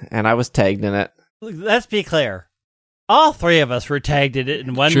morning, and I was tagged in it. Let's be clear. All three of us were tagged in it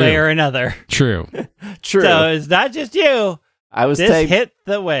in one way or another. True. So it's not just you. This hit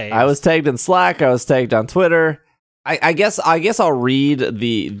the wave. I was tagged in Slack. I was tagged on Twitter. I guess I'll read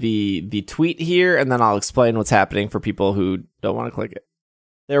the tweet here, and then I'll explain what's happening for people who don't want to click it.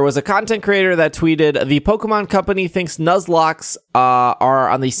 There was a content creator that tweeted, the Pokemon Company thinks Nuzlocke are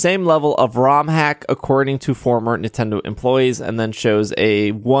on the same level of ROM hack according to former Nintendo employees, and then shows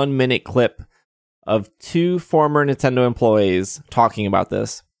a 1-minute clip of 2 former Nintendo employees talking about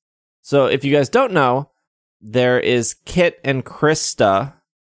this. So if you guys don't know, there is Kit and Krista.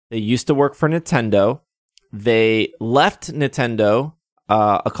 They used to work for Nintendo. They left Nintendo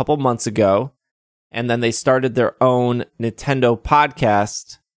a couple months ago, and then they started their own Nintendo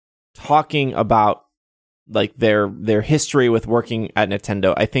podcast talking about like their history with working at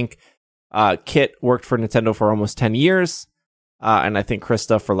Nintendo. I think Kit worked for Nintendo for almost 10 years, and I think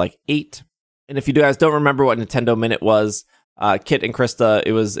Krista for like 8. And if you guys don't remember what Nintendo Minute was, Kit and Krista,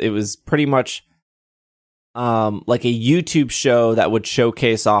 it was pretty much like a YouTube show that would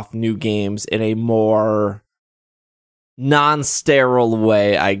showcase off new games in a more non-sterile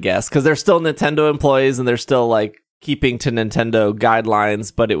way, I guess, because they're still Nintendo employees and they're still like keeping to Nintendo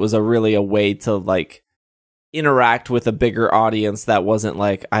guidelines, but it was a way to like interact with a bigger audience that wasn't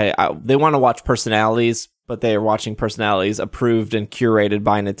like they want to watch personalities, but they are watching personalities approved and curated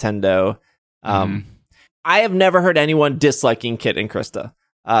by Nintendo. I have never heard anyone disliking Kit and Krista.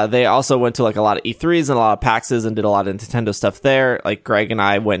 They also went to like a lot of E3s and a lot of PAXs and did a lot of Nintendo stuff there. Like Greg and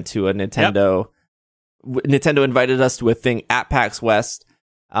I went to a Nintendo. Yep. Nintendo invited us to a thing at PAX West,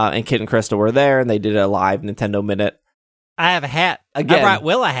 and Kit and Krista were there, and they did a live Nintendo Minute. I have a hat. Again, I brought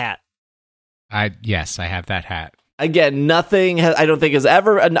Will a hat. Yes, I have that hat. Again, I don't think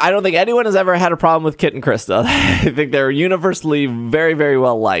anyone has ever had a problem with Kit and Krista. I think they're universally very, very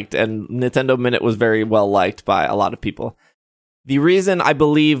well liked, and Nintendo Minute was very well liked by a lot of people. The reason, I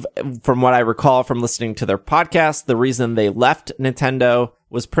believe, from what I recall from listening to their podcast, the reason they left Nintendo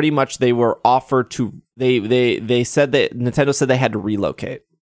was pretty much they were offered to, they said that Nintendo said they had to relocate.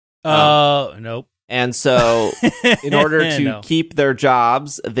 Nope. And so in order to keep their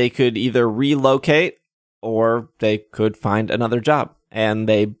jobs, they could either relocate or they could find another job. And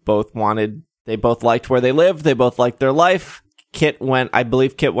they both liked where they lived. They both liked their life. I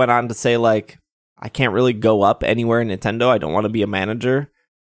believe Kit went on to say like, I can't really go up anywhere in Nintendo. I don't want to be a manager.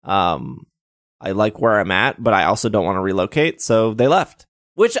 I like where I'm at, but I also don't want to relocate. So they left.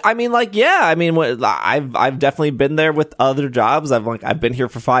 Which, I mean, like, yeah, I mean, I've definitely been there with other jobs. I've been here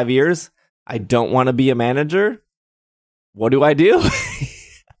for 5 years. I don't want to be a manager. What do I do?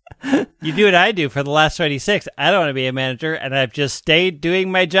 You do what I do for the last 26. I don't want to be a manager, and I've just stayed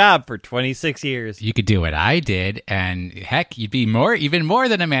doing my job for 26 years. You could do what I did, and heck, you'd be even more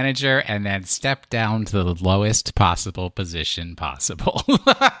than a manager, and then step down to the lowest possible position possible.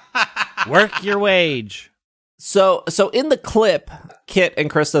 Work your wage. So in the clip, Kit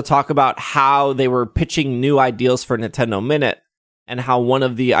and Krista talk about how they were pitching new ideals for Nintendo Minute, and how one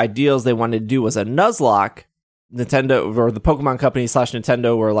of the ideals they wanted to do was a Nuzlocke. Nintendo or the Pokemon Company /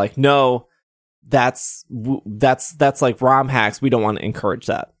 Nintendo were like, no, that's like ROM hacks. We don't want to encourage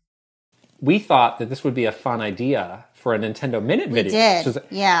that. We thought that this would be a fun idea for a Nintendo Minute video. We did,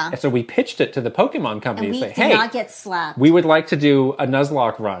 yeah. So we pitched it to the Pokemon Company and and say, hey, did not get slapped. We would like to do a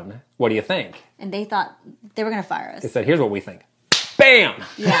Nuzlocke run. What do you think? And they thought they were going to fire us. They said, here's what we think. Bam!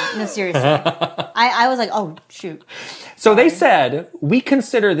 Yeah, no, seriously. I was like, oh, shoot. So they said, we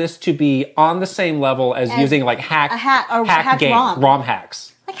consider this to be on the same level as using like hack game, ROM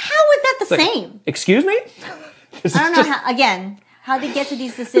hacks. Like, how is that the same? Excuse me? I don't know, how they get to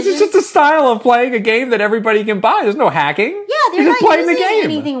these decisions. This is just a style of playing a game that everybody can buy. There's no hacking. Yeah, they're just not playing using the game.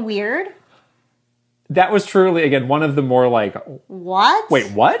 anything weird. That was truly, again, one of the more like... What? Wait,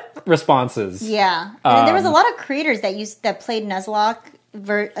 what? Responses. Yeah. And there was a lot of creators that played Nuzlocke,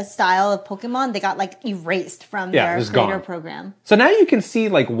 a style of Pokemon. They got like erased from their creator program. So now you can see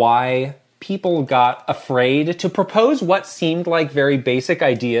like why people got afraid to propose what seemed like very basic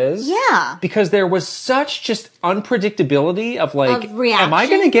ideas. Yeah. Because there was such just unpredictability of like, am I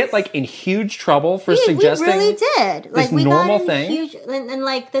going to get like in huge trouble for suggesting we really did. This like we normal got in thing? Huge, and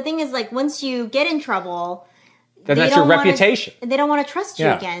like the thing is like once you get in trouble, then that's your reputation. They don't want to trust you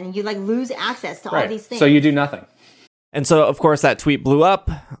again. You like lose access to all these things. So you do nothing. And so, of course, that tweet blew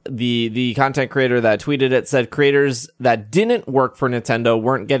up. The content creator that tweeted it said creators that didn't work for Nintendo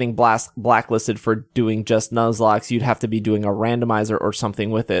weren't getting blacklisted for doing just Nuzlocke. You'd have to be doing a randomizer or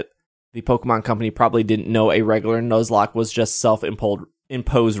something with it. The Pokemon Company probably didn't know a regular Nuzlocke was just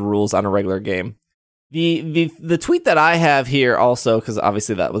self-imposed rules on a regular game. The tweet that I have here also, because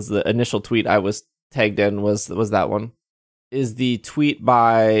obviously that was the initial tweet I was tagged in, was that one. Is the tweet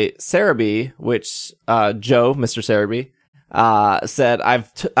by Cerebi, which Joe, Mr. Cerebi, said,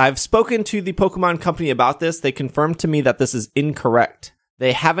 I've spoken to the Pokemon Company about this. They confirmed to me that this is incorrect.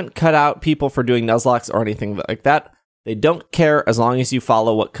 They haven't cut out people for doing Nuzlocke or anything like that. They don't care as long as you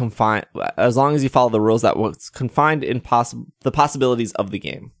follow the rules that what's confined in the possibilities of the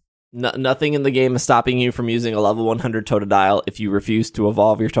game. Nothing in the game is stopping you from using a level 100 Totodile if you refuse to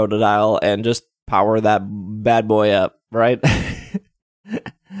evolve your Totodile and just power that bad boy up, right?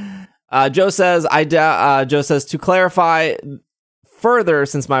 Joe says, to clarify further,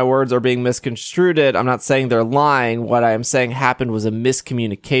 since my words are being misconstrued, I'm not saying they're lying. What I am saying happened was a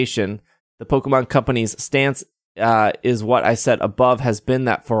miscommunication. The Pokemon Company's stance is what I said above, has been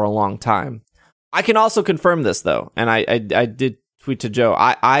that for a long time. I can also confirm this, though, and I did tweet to Joe.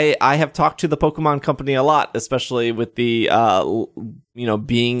 I have talked to the Pokemon Company a lot, especially with the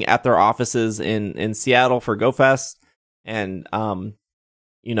being at their offices in Seattle for GoFest, and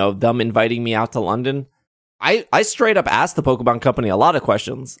them inviting me out to London. I straight up asked the Pokemon Company a lot of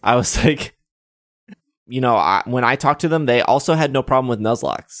questions. I was like, when I talked to them, they also had no problem with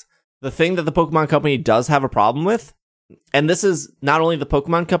Nuzlocke. The thing that the Pokemon Company does have a problem with, and this is not only the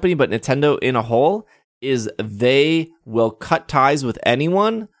Pokemon Company, but Nintendo in a whole, is they will cut ties with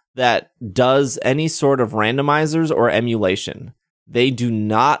anyone that does any sort of randomizers or emulation. They do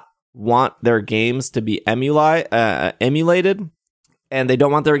not want their games to be emulated, and they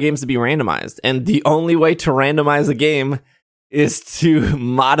don't want their games to be randomized. And the only way to randomize a game is to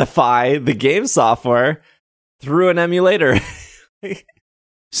modify the game software through an emulator.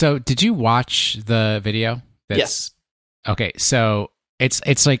 So, did you watch the video? Yes. Okay, so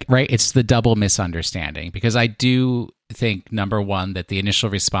it's like, right, it's the double misunderstanding, because I do think, number one, that the initial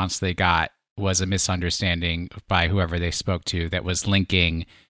response they got was a misunderstanding by whoever they spoke to that was linking,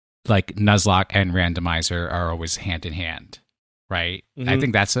 like, Nuzlocke and randomizer are always hand in hand, right? Mm-hmm. I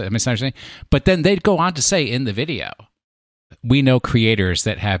think that's a misunderstanding. But then they'd go on to say in the video, we know creators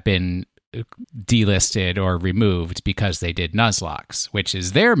that have been delisted or removed because they did Nuzlocke, which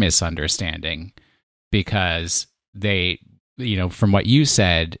is their misunderstanding, because they, from what you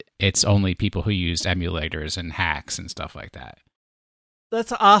said, it's only people who used emulators and hacks and stuff like that.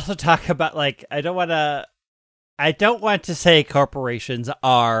 Let's also talk about, like, I don't want to say corporations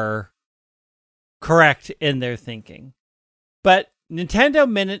are correct in their thinking, but Nintendo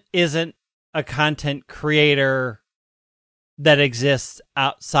Minute isn't a content creator that exists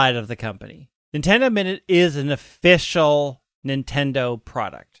outside of the company. Nintendo Minute is an official Nintendo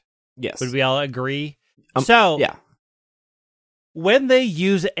product. Yes. Would we all agree? Yeah. When they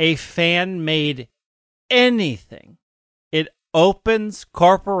use a fan-made anything, it opens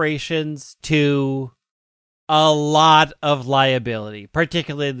corporations to a lot of liability,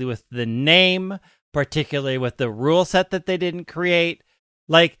 particularly with the name, particularly with the rule set that they didn't create.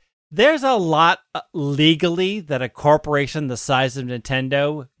 Like, there's a lot legally that a corporation the size of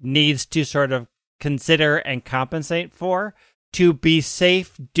Nintendo needs to sort of consider and compensate for to be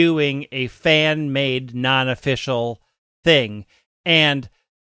safe doing a fan-made, non-official thing. And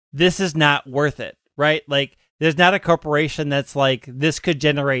this is not worth it, right? Like, there's not a corporation that's like, this could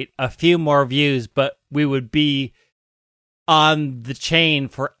generate a few more views, but we would be on the chain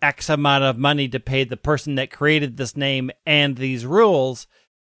for X amount of money to pay the person that created this name and these rules.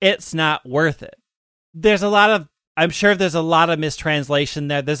 It's not worth it. I'm sure there's a lot of mistranslation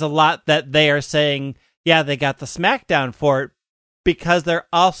there. There's a lot that they are saying, yeah, they got the smackdown for it, because they're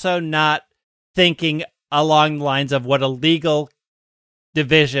also not thinking along the lines of what a legal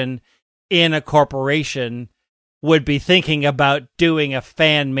division in a corporation would be thinking about doing a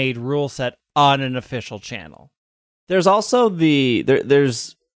fan-made rule set on an official channel. There's also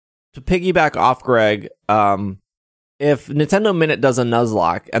there's to piggyback off Greg, if Nintendo Minute does a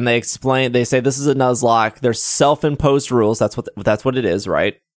Nuzlocke and they say this is a Nuzlocke, there's self-imposed rules, that's what it is,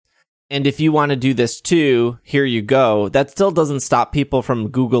 right? And if you want to do this too, here you go. That still doesn't stop people from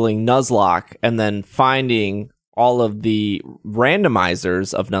Googling Nuzlocke and then finding all of the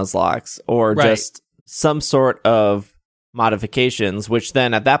randomizers of Nuzlocke, or just some sort of modifications, which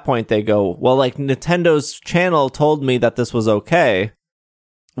then at that point they go, well, like, Nintendo's channel told me that this was okay.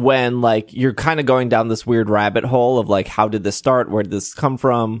 When, like, you're kind of going down this weird rabbit hole of, like, how did this start? Where did this come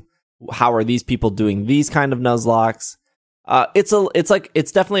from? How are these people doing these kind of Nuzlocke?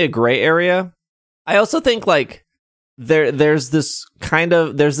 It's definitely a gray area. I also think, like, there's this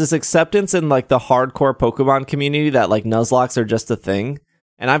acceptance in, like, the hardcore Pokemon community that, like, Nuzlocke are just a thing.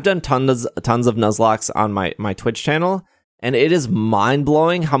 And I've done tons of Nuzlocke on my Twitch channel, and it is mind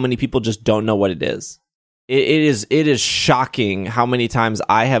blowing how many people just don't know what it is. It is shocking how many times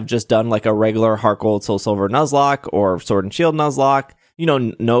I have just done, like, a regular Heart Gold Soul Silver Nuzlocke or Sword and Shield Nuzlocke.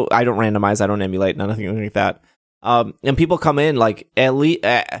 No, I don't randomize, I don't emulate, nothing like that. And people come in, like, at least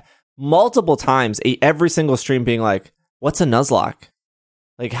multiple times, every single stream being like, "What's a Nuzlocke?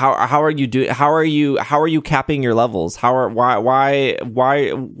 Like how are you doing? How are you capping your levels? What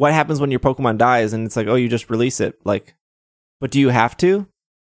happens when your Pokemon dies and it's like, oh, you just release it? Like, but do you have to?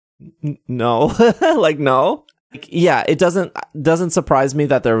 No, like no. Like, yeah, it doesn't surprise me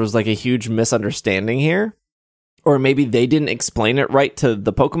that there was like a huge misunderstanding here, or maybe they didn't explain it right to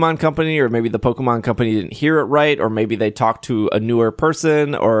the Pokemon Company, or maybe the Pokemon Company didn't hear it right, or maybe they talked to a newer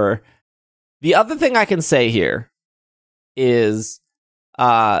person. Or the other thing I can say here is.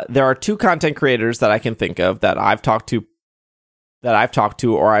 There are two content creators that I can think of that I've talked to,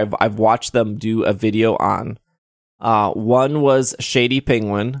 or I've watched them do a video on. One was Shady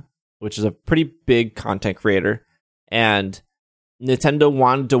Penguin, which is a pretty big content creator, and Nintendo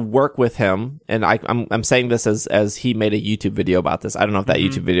wanted to work with him. And I'm saying this as he made a YouTube video about this. I don't know if that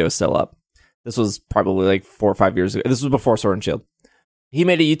YouTube video is still up. This was probably like 4 or 5 years ago. This was before Sword and Shield. He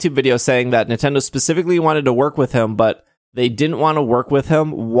made a YouTube video saying that Nintendo specifically wanted to work with him, but they didn't want to work with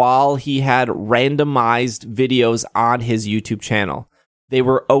him while he had randomized videos on his YouTube channel. They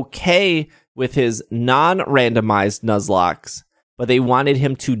were okay with his non-randomized Nuzlocke, but they wanted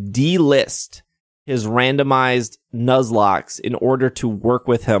him to delist his randomized Nuzlocke in order to work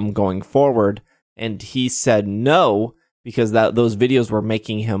with him going forward. And he said no, because those videos were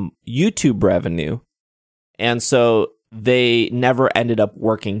making him YouTube revenue. And so they never ended up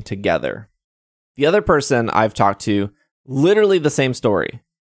working together. The other person I've talked to, literally the same story.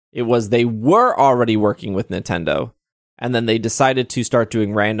 It was they were already working with Nintendo, and then they decided to start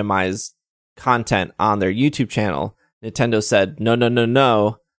doing randomized content on their YouTube channel. Nintendo said,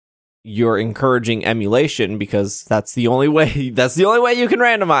 no, you're encouraging emulation because that's the only way you can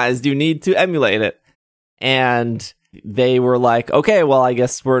randomize. You need to emulate it. And they were like, okay, well, I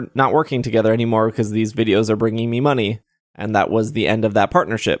guess we're not working together anymore because these videos are bringing me money. And that was the end of that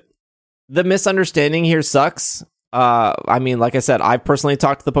partnership. The misunderstanding here sucks. I mean, like I said, I've personally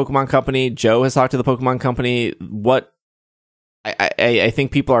talked to the Pokemon Company. Joe has talked to the Pokemon Company. What I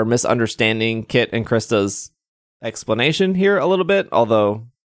think people are misunderstanding Kit and Krista's explanation here a little bit. Although,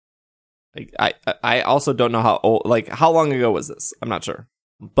 I also don't know how long ago was this? I'm not sure.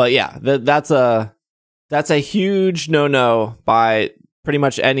 But yeah, that's a huge no by pretty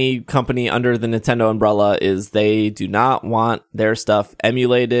much any company under the Nintendo umbrella. Is they do not want their stuff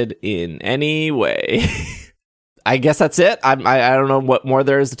emulated in any way. I guess that's it. I don't know what more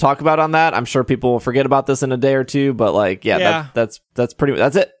there is to talk about on that. I'm sure people will forget about this in a day or two, but like, that's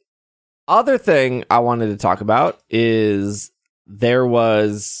it. Other thing I wanted to talk about is there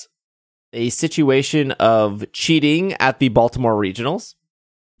was a situation of cheating at the Baltimore Regionals.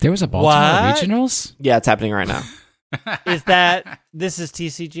 There was a Baltimore Regionals? Yeah, it's happening right now. This is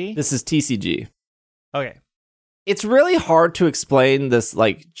TCG? This is TCG. Okay. It's really hard to explain this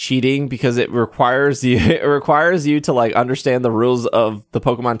like cheating because it requires you to like understand the rules of the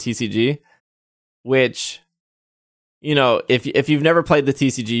Pokemon TCG, which, you know, if you've never played the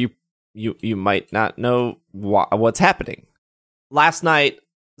TCG, you might not know what's happening. Last night,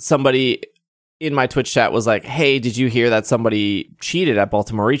 somebody in my Twitch chat was like, "Hey, did you hear that somebody cheated at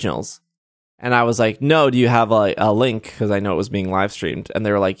Baltimore Regionals?" And I was like, "No, do you have a link?" Because I know it was being live streamed. And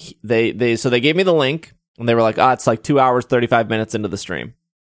they were like, they gave me the link. And they were like, it's like 2 hours, 35 minutes into the stream.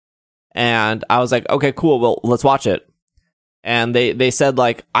 And I was like, okay, cool. Well, let's watch it. And they said,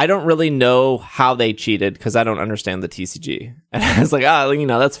 like, I don't really know how they cheated because I don't understand the TCG. And I was like,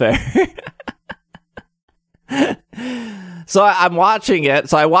 that's fair. So I'm watching it.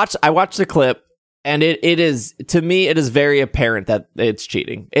 So I watched the clip. And it is, to me, it is very apparent that it's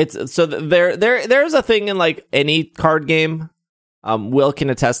cheating. It's so there's a thing in like any card game. Will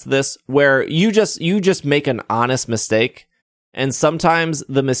can attest to this, where you just make an honest mistake, and sometimes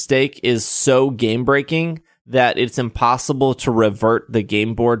the mistake is so game breaking that it's impossible to revert the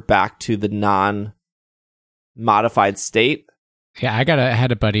game board back to the non-modified state. Yeah, I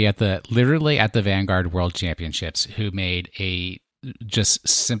had a buddy literally at the Vanguard World Championships who made a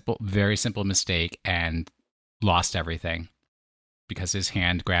very simple mistake and lost everything because his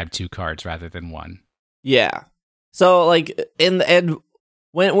hand grabbed 2 cards rather than 1. Yeah. So like and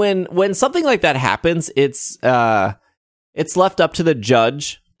when something like that happens, it's left up to the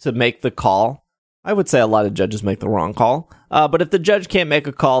judge to make the call. I would say a lot of judges make the wrong call. But if the judge can't make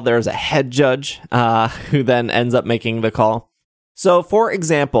a call, there's a head judge who then ends up making the call. So for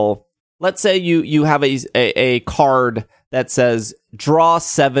example, let's say you have a card that says draw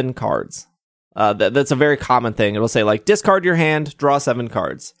 7 cards. That's a very common thing. It'll say like discard your hand, draw 7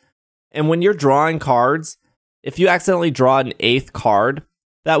 cards. And when you're drawing cards, if you accidentally draw an 8th card,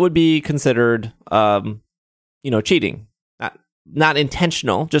 that would be considered, cheating. Not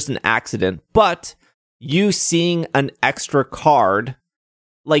intentional, just an accident. But you seeing an extra card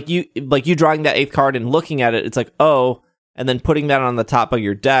like you drawing that 8th card and looking at it, it's like, oh, and then putting that on the top of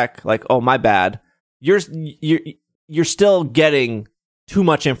your deck, like, oh, my bad. You're still getting too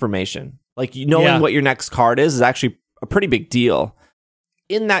much information. Like, knowing what your next card is actually a pretty big deal.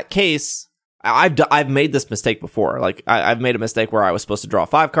 In that case, I've made this mistake before. Like, I've made a mistake where I was supposed to draw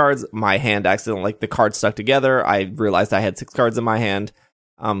 5 cards. My hand accidentally, like, the cards stuck together. I realized I had 6 cards in my hand.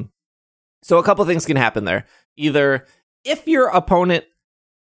 So a couple things can happen there. Either if your opponent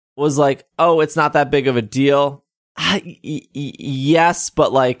was like, oh, it's not that big of a deal. Yes,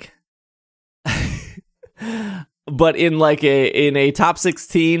 but like, but in like a top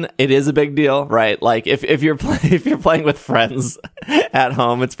 16, it is a big deal, right? Like if you're playing with friends at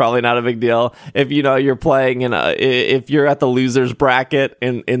home, it's probably not a big deal. If you're playing if you're at the losers bracket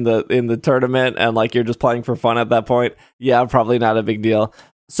in the tournament and like you're just playing for fun at that point, yeah, probably not a big deal.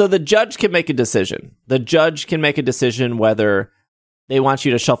 So the judge can make a decision. The judge can make a decision whether they want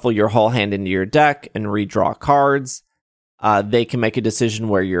you to shuffle your whole hand into your deck and redraw cards. They can make a decision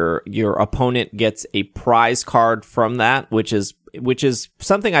where your opponent gets a prize card from that, which is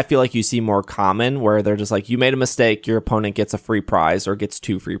something I feel like you see more common, where they're just like, you made a mistake, your opponent gets a free prize or gets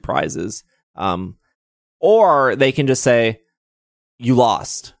 2 free prizes. Or they can just say, you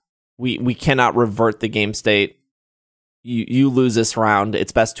lost. We cannot revert the game state. You lose this round.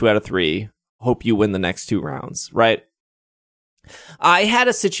 It's best 2 out of 3. Hope you win the next 2 rounds, right? I had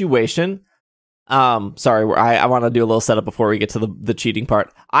a situation. Sorry, I want to do a little setup before we get to the cheating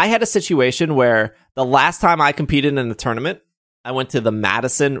part. I had a situation where the last time I competed in a tournament, I went to the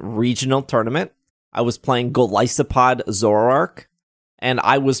Madison Regional Tournament. I was playing Golisopod Zoroark, and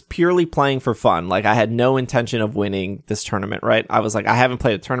I was purely playing for fun. Like, I had no intention of winning this tournament, right? I was like, I haven't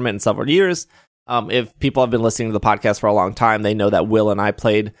played a tournament in several years. If people have been listening to the podcast for a long time, they know that Will and I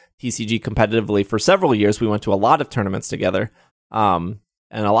played TCG competitively for several years. We went to a lot of tournaments together, and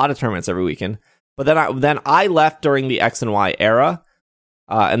a lot of tournaments every weekend. But then I left during the X and Y era,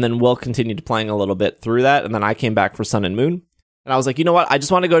 and then Will continued playing a little bit through that, and then I came back for Sun and Moon. And I was like, you know what? I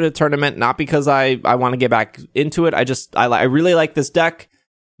just want to go to a tournament, not because I want to get back into it. I really like this deck.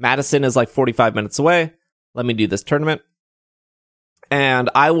 Madison is like 45 minutes away. Let me do this tournament. And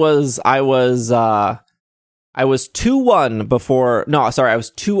I was 2-1 before. No, sorry, I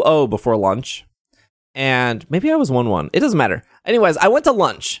was 2-0 before lunch, and maybe I was 1-1. It doesn't matter. Anyways, I went to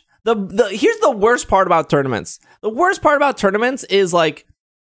lunch. Here's the worst part about tournaments. The worst part about tournaments is like,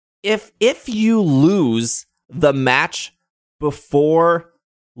 if you lose the match before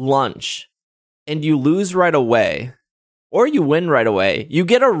lunch and you lose right away, or you win right away, you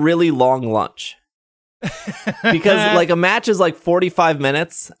get a really long lunch. Because like a match is like 45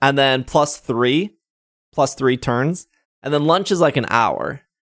 minutes and then plus 3 turns, and then lunch is like an hour,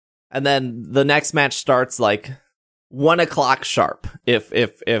 and then the next match starts like 1:00 sharp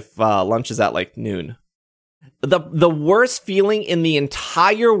if lunch is at like noon. The worst feeling in the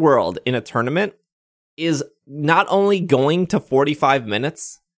entire world in a tournament is not only going to 45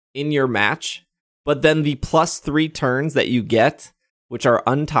 minutes in your match, but then the plus 3 turns that you get, which are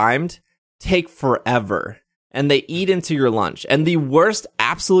untimed, take forever, and they eat into your lunch. And the worst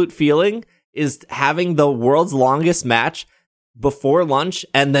absolute feeling is having the world's longest match before lunch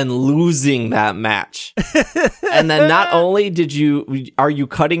and then losing that match. And then not only are you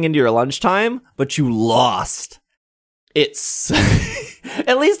cutting into your lunchtime, but you lost. It's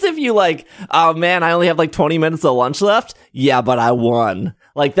at least if you like, oh man, I only have like 20 minutes of lunch left. Yeah, but I won.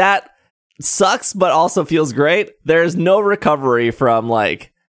 Like, that sucks, but also feels great. There's no recovery from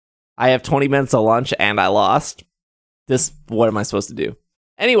like, I have 20 minutes of lunch and I lost. What am I supposed to do?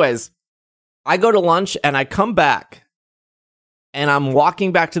 Anyways, I go to lunch and I come back and I'm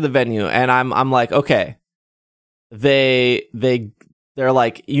walking back to the venue and I'm like, okay, they're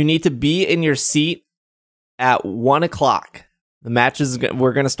like, you need to be in your seat at 1:00. The match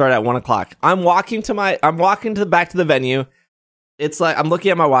we're going to start at 1:00. I'm walking back to the venue. It's like, I'm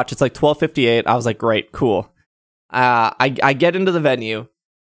looking at my watch. It's like 12:58. I was like, great, cool. I get into the venue.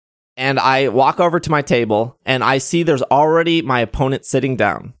 And I walk over to my table, and I see there's already my opponent sitting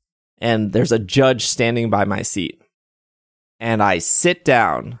down, and there's a judge standing by my seat. And I sit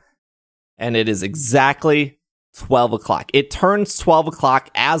down, and it is exactly 12:00. It turns 12:00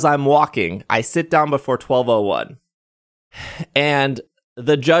 as I'm walking. I sit down before 12:01. And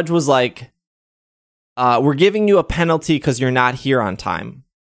the judge was like, we're giving you a penalty because you're not here on time.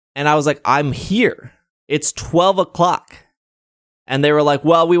 And I was like, I'm here. It's 12:00. And they were like,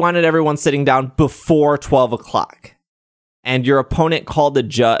 well, we wanted everyone sitting down before 12:00. And your opponent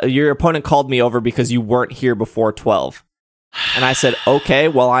called me over because you weren't here before 12. And I said, okay,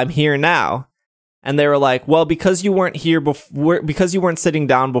 well, I'm here now. And they were like, well, because you weren't here before, because you weren't sitting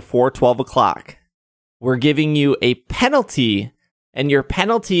down before 12 o'clock, we're giving you a penalty. And your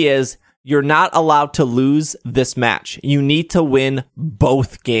penalty is you're not allowed to lose this match. You need to win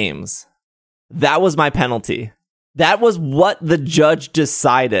both games. That was my penalty. That was what the judge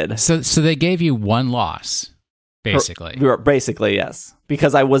decided. So they gave you one loss, basically. Basically, yes.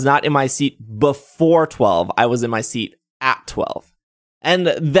 Because I was not in my seat before 12. I was in my seat at 12. And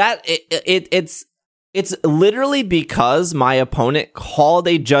that it's literally because my opponent called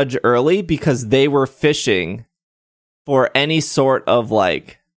a judge early because they were fishing for any sort of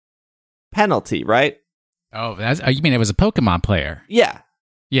like penalty, right? Oh, you mean it was a Pokemon player? Yeah.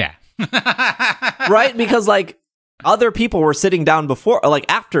 Yeah. Right? Because like other people were sitting down before, like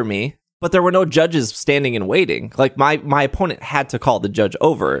after me, but there were no judges standing and waiting. Like my opponent had to call the judge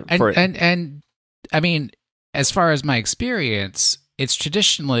over. And I mean, as far as my experience, it's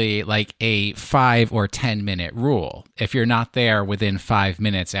traditionally like a 5 or 10 minute rule. If you're not there within 5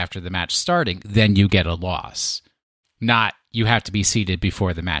 minutes after the match starting, then you get a loss. Not you have to be seated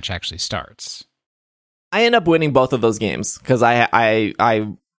before the match actually starts. I end up winning both of those games because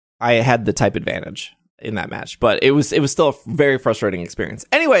I had the type advantage in that match, but it was still a very frustrating experience.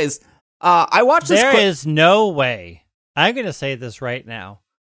 Anyways, I watched this. There is no way. I'm going to say this right now.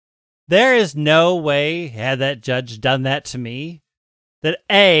 There is no way, had that judge done that to me, that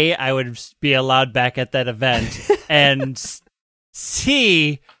A, I would be allowed back at that event, and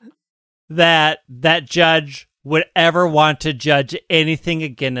C, that judge would ever want to judge anything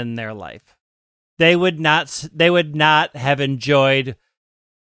again in their life. They would not have enjoyed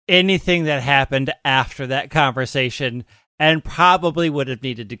anything that happened after that conversation, and probably would have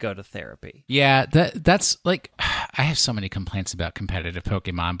needed to go to therapy. Yeah, that's like, I have so many complaints about competitive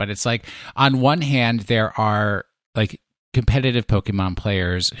Pokemon, but it's like, on one hand, there are like competitive Pokemon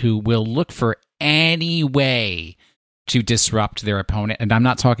players who will look for any way to disrupt their opponent, and I'm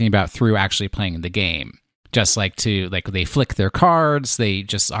not talking about through actually playing the game. Just like they flick their cards, they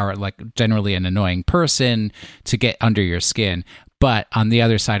just are like generally an annoying person to get under your skin. But on the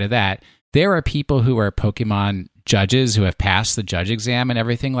other side of that, there are people who are Pokemon judges who have passed the judge exam and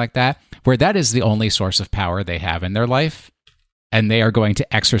everything like that, where that is the only source of power they have in their life, and they are going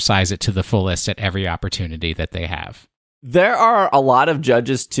to exercise it to the fullest at every opportunity that they have. There are a lot of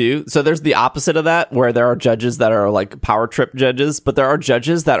judges too. So there's the opposite of that, where there are judges that are like power trip judges, but there are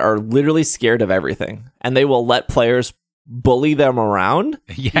judges that are literally scared of everything, and they will let players bully them around.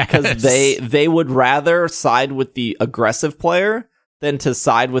 Yes. Because they would rather side with the aggressive player than to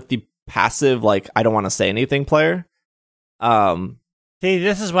side with the passive, like, I don't want to say anything player. See,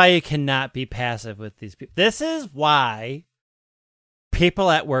 this is why you cannot be passive with these people. This is why people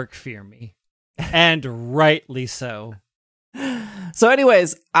at work fear me, and rightly so. So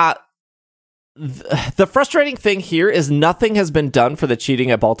anyways, the frustrating thing here is nothing has been done for the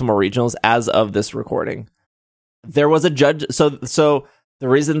cheating at Baltimore Regionals as of this recording. There was a judge. So the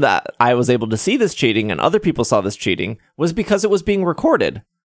reason that I was able to see this cheating and other people saw this cheating was because it was being recorded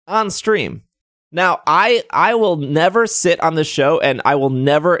on stream. Now, I will never sit on the show and I will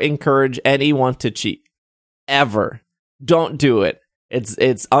never encourage anyone to cheat. Ever. Don't do it.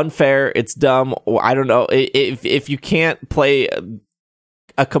 It's unfair. It's dumb. Or I don't know. If you can't play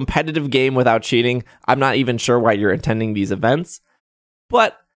a competitive game without cheating, I'm not even sure why you're attending these events.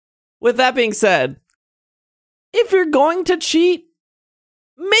 But with that being said, if you're going to cheat,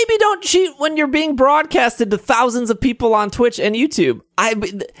 maybe don't cheat when you're being broadcasted to thousands of people on Twitch and YouTube.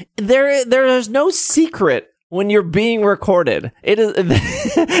 There's no secret when you're being recorded. It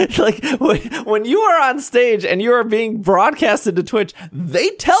is like when you are on stage and you are being broadcasted to Twitch, they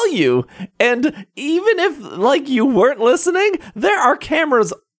tell you. And even if like you weren't listening, there are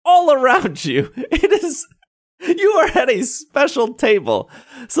cameras all around you. You are at a special table.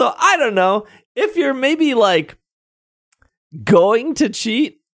 So I don't know if you're maybe like going to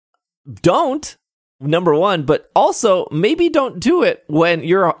cheat, don't, number one, but also maybe don't do it when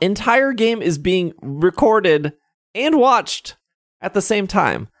your entire game is being recorded and watched at the same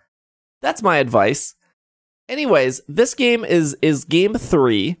time. That's my advice. Anyways, this game is game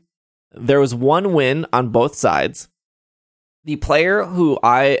 3. There was one win on both sides. The player who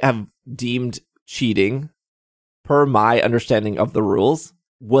I have deemed cheating, per my understanding of the rules,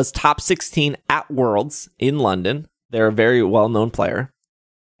 was top 16 at Worlds in London. They're a very well-known player.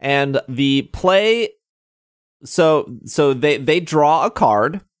 And the play, so they draw a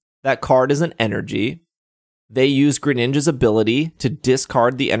card. That card is an energy. They use Greninja's ability to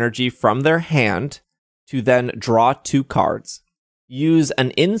discard the energy from their hand to then draw 2 cards. Use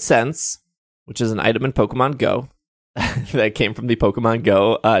an incense, which is an item in Pokemon Go that came from the Pokemon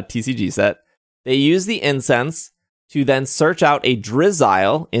Go TCG set, They use the incense to then search out a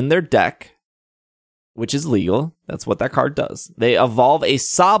Drizzile in their deck, which is legal. That's what that card does. They evolve a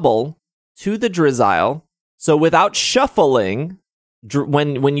Sobble to the Drizzile. So without shuffling,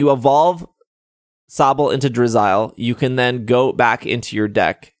 when you evolve Sobble into Drizzile, you can then go back into your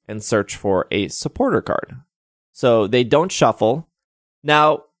deck and search for a supporter card. So they don't shuffle.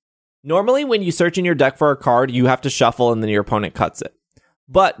 Now, normally when you search in your deck for a card, you have to shuffle and then your opponent cuts it.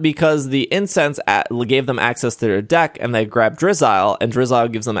 But because the incense gave them access to their deck and they grab Drizzile, and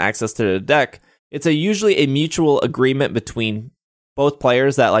Drizzile gives them access to their deck, it's usually a mutual agreement between both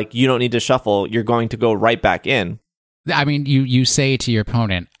players that, like, you don't need to shuffle, you're going to go right back in. I mean, you say to your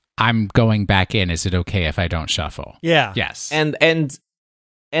opponent, I'm going back in. Is it okay if I don't shuffle? Yeah. Yes. And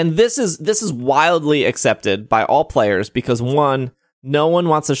this is wildly accepted by all players because, one, no one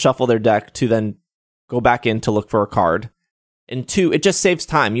wants to shuffle their deck to then go back in to look for a card. And two, it just saves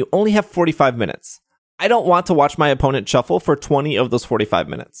time. You only have 45 minutes. I don't want to watch my opponent shuffle for 20 of those 45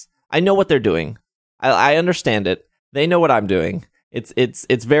 minutes. I know what they're doing. I understand it. They know what I'm doing. It's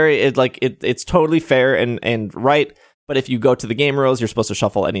totally fair and right. But if you go to the game rules, you're supposed to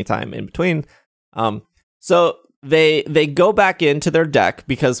shuffle anytime in between. So they go back into their deck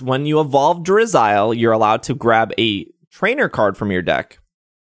because when you evolve Drizzile, you're allowed to grab a trainer card from your deck.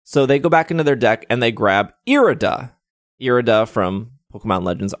 So they go back into their deck and they grab Irida from Pokemon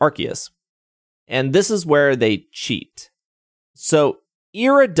Legends Arceus. And this is where they cheat. So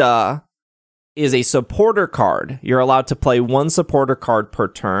Irida is a supporter card. You're allowed to play one supporter card per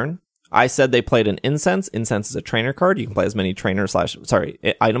turn. I said they played an Incense. Incense is a trainer card. You can play as many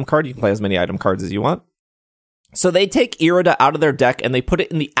item card. You can play as many item cards as you want. So they take Irida out of their deck and they put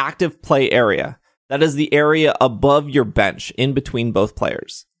it in the active play area. That is the area above your bench, in between both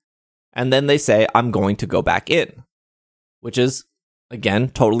players. And then they say, I'm going to go back in, which is, again,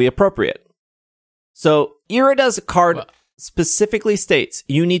 totally appropriate. So Irida's card specifically states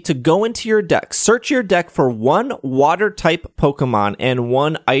you need to go into your deck, search your deck for one water-type Pokemon and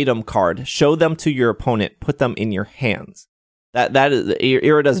one item card, show them to your opponent, put them in your hands. That is,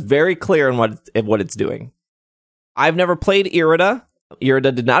 Irida's very clear in what it's doing. I've never played Irida.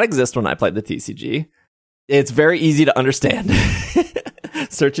 Irida did not exist when I played the TCG. It's very easy to understand.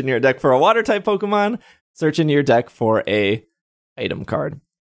 Search in your deck for a water-type Pokemon, search in your deck for a item card.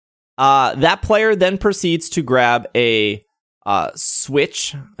 That player then proceeds to grab a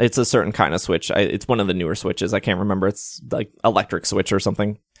switch. It's a certain kind of switch. It's one of the newer switches. I can't remember. It's like electric switch or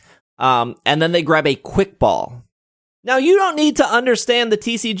something. And then they grab a quick ball. Now, you don't need to understand the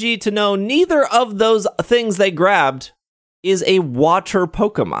TCG to know neither of those things they grabbed is a water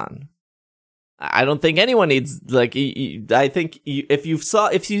Pokemon. I don't think anyone needs, like, I think if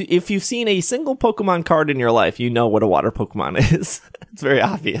you've seen a single Pokemon card in your life, you know what a water Pokemon is. It's very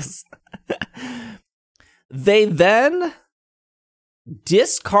obvious. They then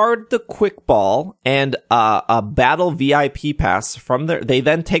discard the quick ball and a battle VIP pass from their. They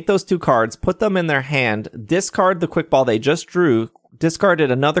then take those two cards, put them in their hand, discard the quick ball they just drew,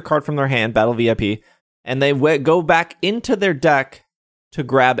 discarded another card from their hand, battle VIP, and they go back into their deck to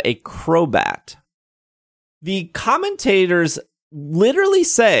grab a Crobat. The commentators literally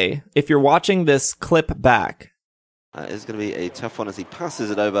say, if you're watching this clip back, is going to be a tough one as he passes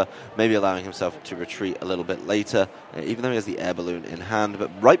it over, maybe allowing himself to retreat a little bit later, even though he has the air balloon in hand.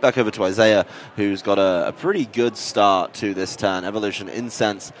 But right back over to Isaiah, who's got a pretty good start to this turn. Evolution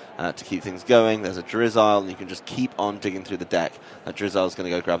Incense to keep things going. There's a Drizzile, and you can just keep on digging through the deck. Drizzle's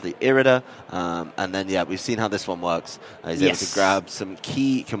going to go grab the Irida, and then, yeah, we've seen how this one works. He's able to grab some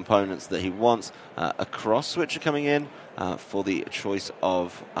key components that he wants. A cross switcher coming in for the choice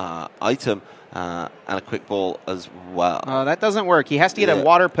of item. And a quick ball as well. Oh, that doesn't work. He has to get a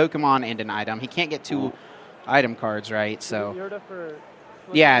water Pokemon and an item. He can't get two item cards, right? So,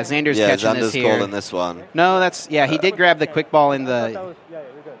 yeah, Xander's catching this here. Calling this one. No, he did grab the quick ball in the.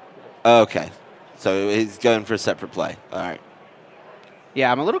 Okay, so he's going for a separate play. All right. Yeah,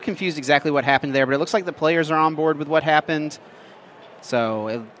 I'm a little confused exactly what happened there, but it looks like the players are on board with what happened.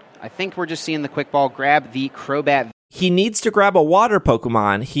 So I think we're just seeing the quick ball grab the Crobat. He needs to grab a water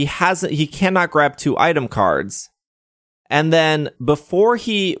Pokemon. He cannot grab two item cards. And then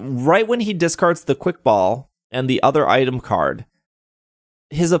right when he discards the quick ball and the other item card,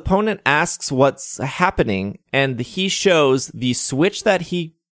 his opponent asks what's happening, and he shows the switch that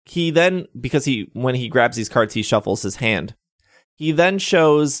he then, because when he grabs these cards, he shuffles his hand. He then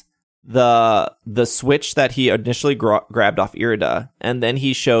shows the switch that he initially grabbed off Irida, and then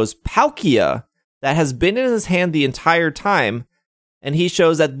he shows Palkia, that has been in his hand the entire time, and he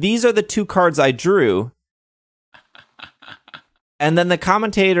shows that these are the two cards I drew. And then the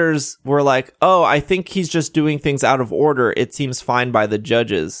commentators were like, oh, I think he's just doing things out of order. It seems fine by the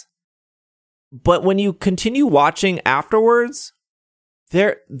judges. But when you continue watching afterwards,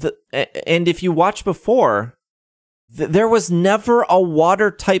 and if you watch before, there was never a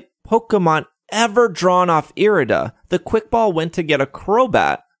water-type Pokemon ever drawn off Irida. The Quick Ball went to get a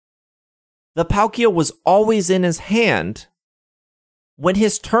Crobat. The Palkia was always in his hand. When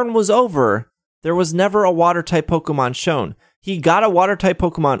his turn was over, there was never a water-type Pokemon shown. He got a water-type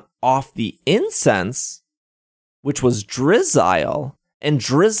Pokemon off the Incense, which was Drizzile, and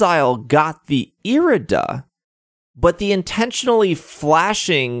Drizzile got the Irida. But the intentionally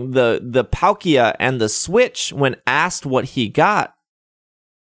flashing the Palkia and the Switch when asked what he got,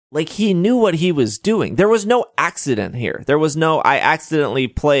 like, he knew what he was doing. There was no accident here. There was no, I accidentally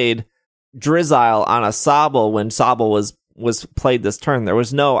played Drizzile on a Sobble when Sobble was played this turn. There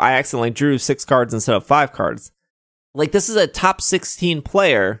was no, I accidentally drew 6 cards instead of 5 cards. Like, this is a top 16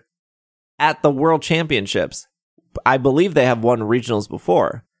 player at the World Championships. I believe they have won regionals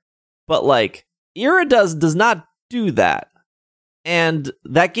before. But, like, Irida does not do that. And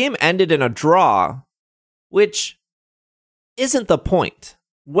that game ended in a draw, which isn't the point.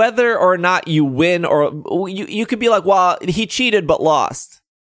 Whether or not you win, or you could be like, well, he cheated but lost.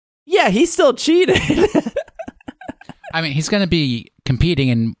 Yeah, he still cheated. I mean, he's going to be competing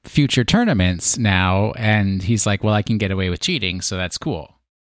in future tournaments now, and he's like, well, I can get away with cheating, so that's cool.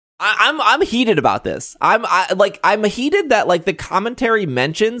 I'm heated about this. I'm heated that, like, the commentary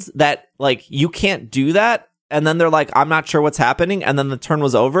mentions that, like, you can't do that, and then they're like, I'm not sure what's happening, and then the turn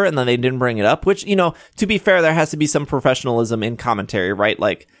was over, and then they didn't bring it up, which, you know, to be fair, there has to be some professionalism in commentary, right?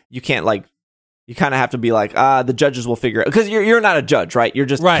 Like, you can't, like, you kind of have to be like, the judges will figure it, because you're not a judge, right? You're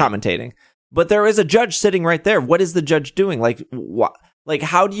just commentating. But there is a judge sitting right there. What is the judge doing? Like, what? Like,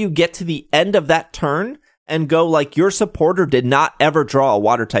 how do you get to the end of that turn and go, like, your supporter did not ever draw a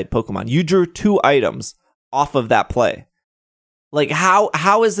water-type Pokemon. You drew 2 items off of that play. Like,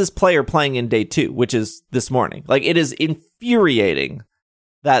 how is this player playing in day 2, which is this morning? Like, it is infuriating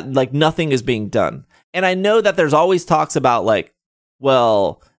that, like, nothing is being done. And I know that there's always talks about, like,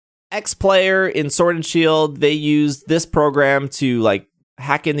 well, X player in Sword and Shield, they used this program to, like,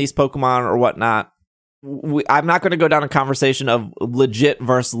 hack in these Pokemon or whatnot. I'm not going to go down a conversation of legit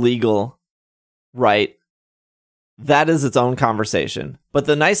versus legal, right? That is its own conversation. But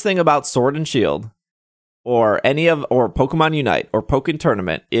the nice thing about Sword and Shield, or Pokemon Unite, or Pokken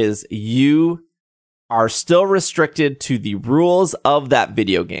Tournament, is you are still restricted to the rules of that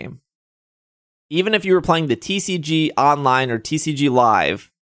video game. Even if you were playing the TCG Online or TCG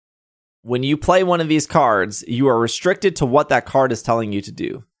Live, when you play one of these cards, you are restricted to what that card is telling you to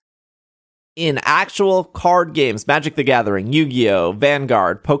do. In actual card games, Magic the Gathering, Yu-Gi-Oh!,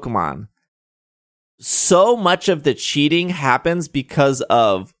 Vanguard, Pokemon, so much of the cheating happens because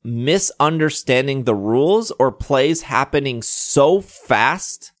of misunderstanding the rules or plays happening so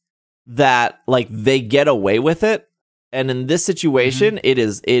fast that, like, they get away with it. And in this situation,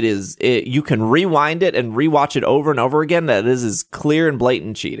 you can rewind it and rewatch it over and over again. That this is clear and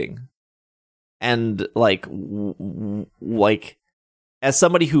blatant cheating. And like as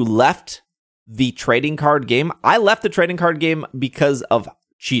somebody who left the trading card game, I left the trading card game because of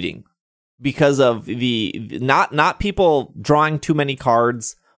cheating. Because of the not people drawing too many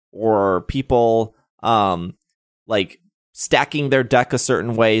cards, or people like stacking their deck a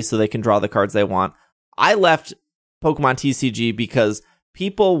certain way so they can draw the cards they want. I left Pokemon TCG because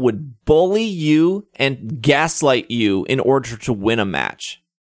people would bully you and gaslight you in order to win a match.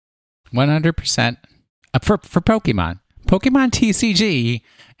 100% for Pokemon TCG,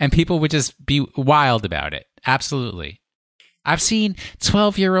 and people would just be wild about it. Absolutely. I've seen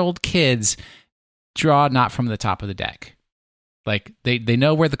 12-year-old kids draw not from the top of the deck. Like, they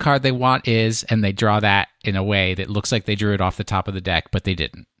know where the card they want is, and they draw that in a way that looks like they drew it off the top of the deck, but they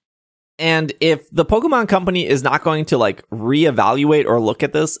didn't. And if the Pokemon Company is not going to, like, reevaluate or look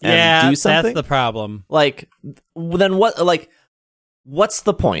at this and do something, that's the problem. Like, then what? Like, what's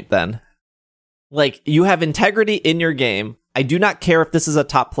the point then? Like, you have integrity in your game. I do not care if this is a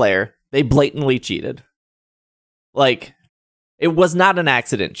top player. They blatantly cheated. Like, it was not an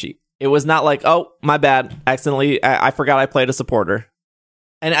accident cheat. It was not like, oh, my bad, accidentally, I forgot I played a supporter.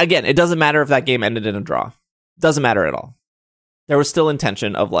 And again, it doesn't matter if that game ended in a draw. Doesn't matter at all. There was still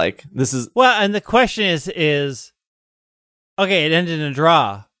intention of, like, this is... Well, and the question is, okay, it ended in a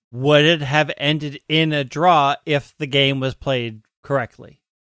draw. Would it have ended in a draw if the game was played correctly?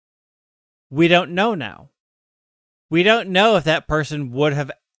 We don't know now. We don't know if that person would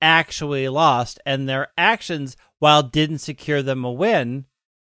have actually lost, and their actions, while didn't secure them a win,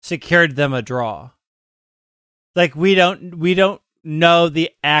 secured them a draw. Like, we don't know the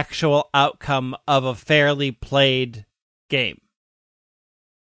actual outcome of a fairly played game.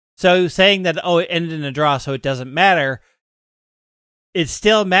 So saying that, it ended in a draw, so it doesn't matter, it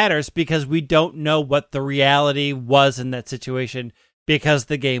still matters because we don't know what the reality was in that situation because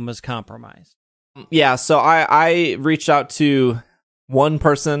the game was compromised. Yeah, so I reached out to one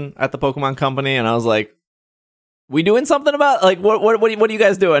person at the Pokemon Company, and I was like, we doing something about, like, what are you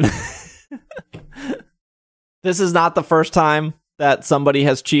guys doing? This is not the first time that somebody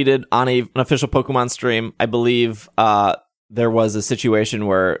has cheated on an official Pokemon stream. I believe there was a situation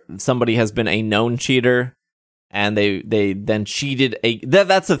where somebody has been a known cheater, and they then cheated.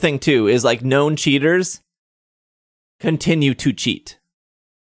 That's the thing, too, is like known cheaters continue to cheat.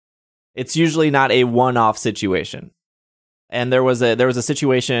 It's usually not a one-off situation. And there was a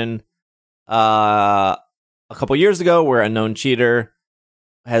situation a couple years ago where a known cheater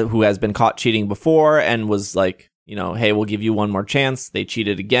who has been caught cheating before and was like, hey, we'll give you one more chance. They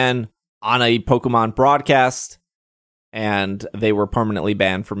cheated again on a Pokemon broadcast, and they were permanently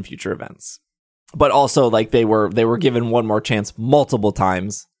banned from future events. But also, like, they were given one more chance multiple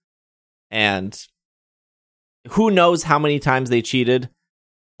times, and who knows how many times they cheated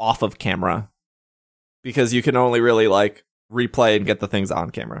off of camera, because you can only really like replay and get the things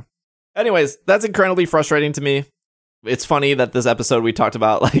on camera. Anyways, that's incredibly frustrating to me. It's funny that this episode we talked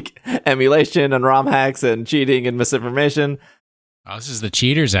about like emulation and ROM hacks and cheating and misinformation. Oh, this is the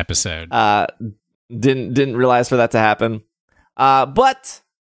cheaters episode. Didn't realize for that to happen. But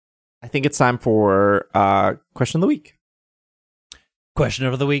I think it's time for question of the week. Question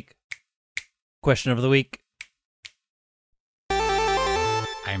of the week. Question of the week.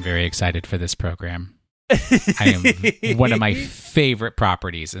 I'm very excited for this program. I am one of my favorite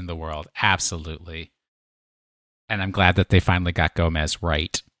properties in the world. Absolutely. And I'm glad that they finally got Gomez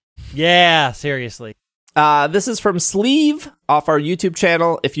right. Yeah, seriously. This is from Sleeve off our YouTube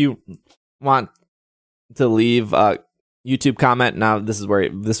channel. If you want to leave a YouTube comment, now this is where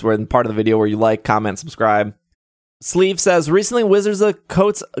in part of the video where you like, comment, subscribe. Sleeve says, recently Wizards of the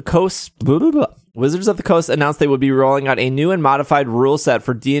Coast announced they would be rolling out a new and modified rule set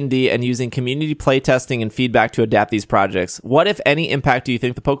for D&D and using community playtesting and feedback to adapt these projects. What, if any, impact do you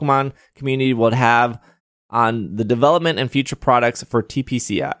think the Pokemon community would have on the development and future products for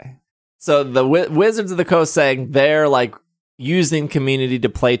TPCI? So the Wizards of the Coast saying they're like using community to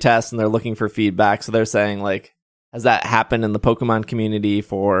playtest and they're looking for feedback. So they're saying, like, has that happened in the Pokemon community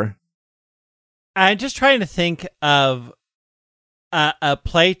for... I'm just trying to think of a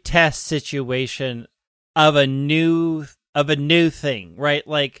playtest situation of a new thing, right?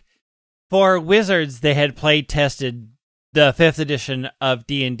 Like for Wizards, they had play tested the 5th edition of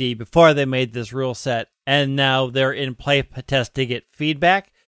D&D before they made this rule set, and now they're in play test to get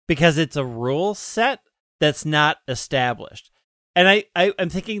feedback because it's a rule set that's not established. And I'm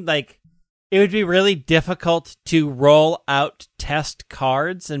thinking, like, it would be really difficult to roll out test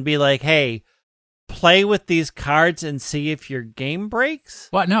cards and be like, hey, play with these cards and see if your game breaks?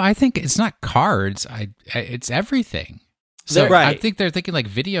 Well, no, I think it's not cards. It's everything. So right. I think they're thinking like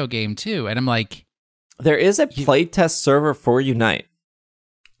video game too. And I'm like, there is a playtest server for Unite.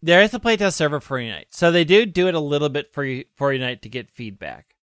 There is a playtest server for Unite. So they do it a little bit for Unite to get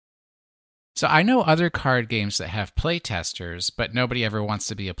feedback. So I know other card games that have playtesters, but nobody ever wants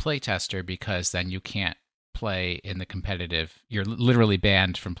to be a playtester because then you can't play in the competitive. You're literally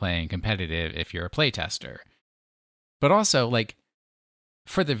banned from playing competitive if you're a playtester. But also, like,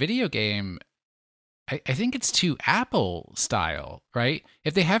 for the video game, I think it's too Apple style, right?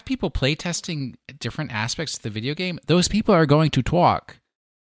 If they have people playtesting different aspects of the video game, those people are going to talk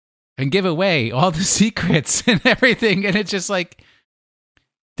and give away all the secrets and everything, and it's just like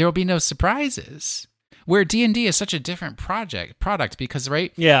there will be no surprises. Where D&D is such a different product because,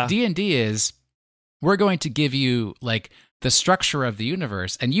 right? Yeah. D&D is, we're going to give you like the structure of the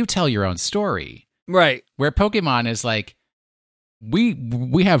universe and you tell your own story. Right. Where Pokemon is like,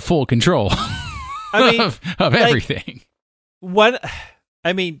 we have full control of everything.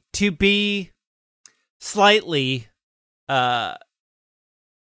 To be slightly cranky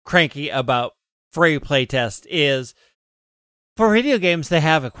about free playtest is, for video games, they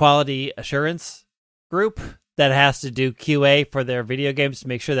have a quality assurance group that has to do QA for their video games to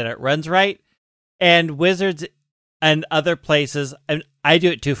make sure that it runs right. And Wizards and other places, and I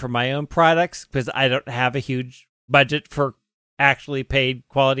do it too for my own products because I don't have a huge budget for actually paid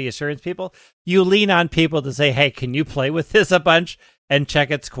quality assurance people. You lean on people to say, hey, can you play with this a bunch and check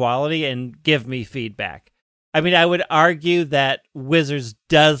its quality and give me feedback? I mean, I would argue that Wizards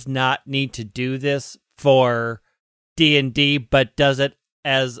does not need to do this for D&D, but does it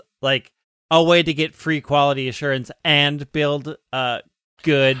as like a way to get free quality assurance and build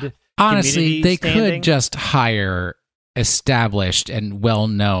good. Honestly, they standing. could just hire established and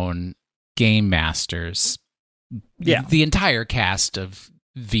well-known game masters. Yeah. The entire cast of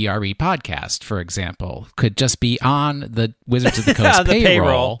VRE podcast, for example, could just be on the Wizards of the Coast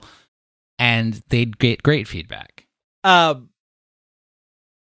payroll, and they'd get great feedback.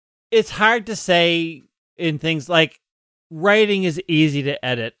 It's hard to say in things like writing is easy to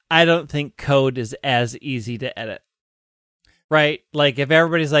edit. I don't think code is as easy to edit. Right? Like if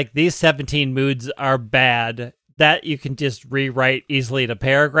everybody's like, these 17 moods are bad, that you can just rewrite easily in a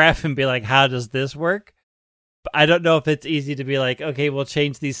paragraph and be like, how does this work? But I don't know if it's easy to be like, okay, we'll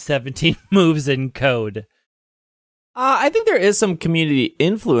change these 17 moves in code. I think there is some community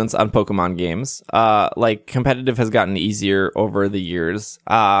influence on Pokemon games. Like competitive has gotten easier over the years.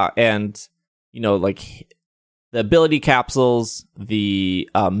 And, like the ability capsules, the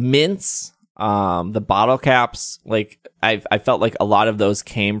mints, the bottle caps, like I felt like a lot of those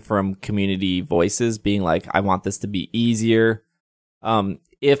came from community voices being like, I want this to be easier.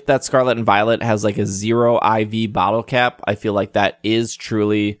 If that Scarlet and Violet has like a 0 IV bottle cap, I feel like that is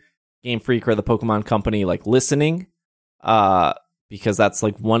truly Game Freak or the Pokemon Company like listening. Because that's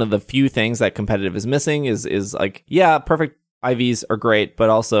like one of the few things that competitive is missing is like, yeah, perfect IVs are great, but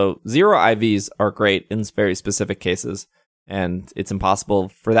also 0 IVs are great in very specific cases. And it's impossible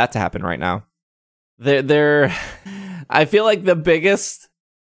for that to happen right now. I feel like the biggest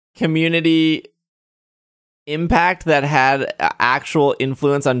community impact that had actual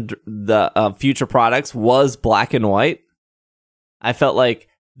influence on the future products was Black and White. I felt like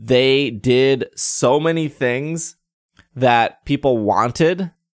they did so many things that people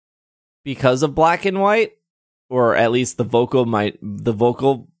wanted because of Black and White, or at least the vocal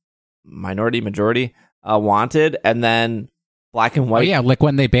minority majority wanted, and then Black and White. Oh yeah, like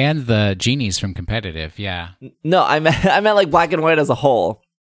when they banned the genies from competitive. Yeah. No, I meant like Black and White as a whole.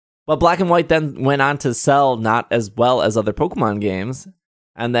 But Black and White then went on to sell not as well as other Pokemon games,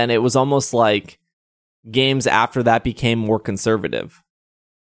 and then it was almost like games after that became more conservative.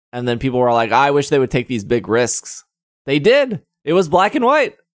 And then people were like, I wish they would take these big risks. They did. It was Black and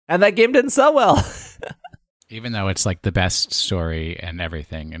White, and that game didn't sell well. Even though it's like the best story and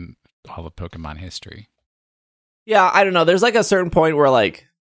everything in all of Pokemon history. Yeah, I don't know. There's like a certain point where like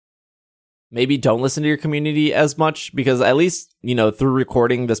maybe don't listen to your community as much, because at least, through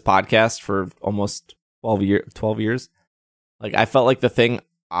recording this podcast for almost 12 years, like I felt like the thing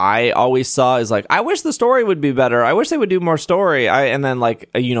I always saw is like, I wish the story would be better. I wish they would do more story. And then like,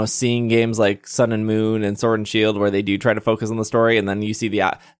 seeing games like Sun and Moon and Sword and Shield where they do try to focus on the story, and then you see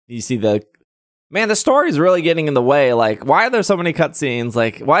the man, the story's really getting in the way. Like, why are there so many cutscenes?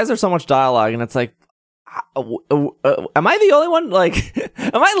 Like, why is there so much dialogue? And it's like, am I the only one? Like,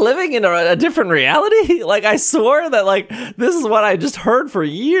 am I living in a different reality? Like, I swore that like this is what I just heard for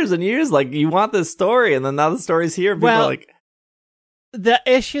years and years. Like, you want this story, and then now the story's here. And people are like, the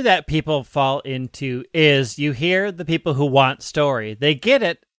issue that people fall into is you hear the people who want story, they get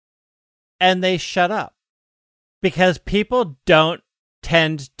it, and they shut up because people don't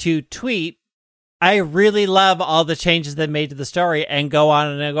tend to tweet, I really love all the changes they made to the story, and go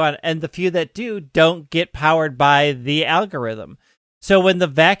on and go on. And the few that do don't get powered by the algorithm. So when the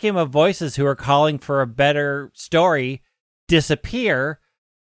vacuum of voices who are calling for a better story disappear,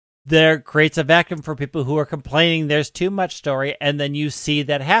 there creates a vacuum for people who are complaining there's too much story, and then you see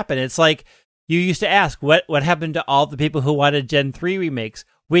that happen. It's like you used to ask, what happened to all the people who wanted Gen 3 remakes?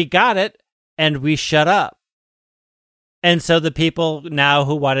 We got it, and we shut up. And so the people now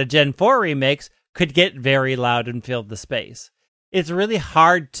who wanted Gen 4 remakes could get very loud and fill the space. It's really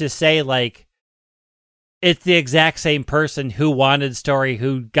hard to say, like, it's the exact same person who wanted story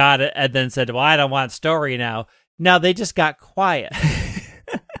who got it and then said, well, I don't want story now. Now they just got quiet.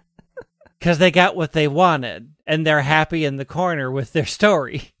 Because they got what they wanted, and they're happy in the corner with their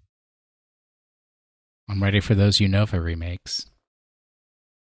story. I'm ready for those Unova remakes.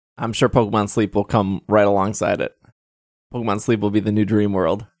 I'm sure Pokemon Sleep will come right alongside it. Pokemon Sleep will be the new dream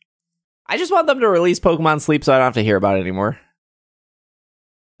world. I just want them to release Pokemon Sleep so I don't have to hear about it anymore.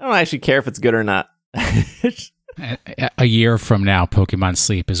 I don't actually care if it's good or not. A year from now, Pokemon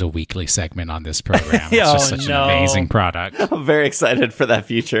Sleep is a weekly segment on this program. It's just such an amazing product. I'm very excited for that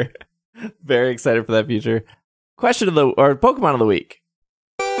future. Very excited for that future. Pokemon of the week.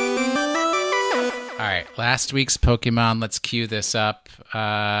 All right, last week's Pokemon. Let's cue this up.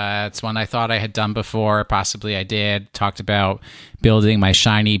 It's one I thought I had done before. Possibly I did. Talked about building my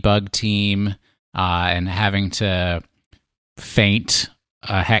shiny bug team and having to faint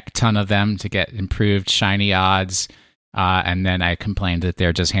a heck ton of them to get improved shiny odds. And then I complained that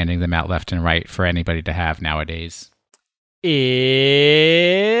they're just handing them out left and right for anybody to have nowadays.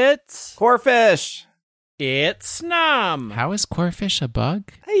 It's Corphish. It's Snom. How is Corphish a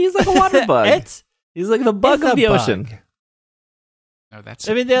bug? Hey, he's like a water bug. He's like the bug of the ocean. No, that's.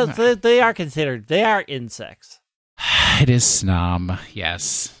 I mean, they are considered. They are insects. It is Snom.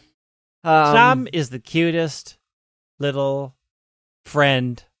 Yes. Snom is the cutest little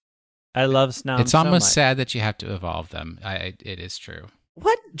friend. I love Snom. It's almost sad that you have to evolve them. It is true.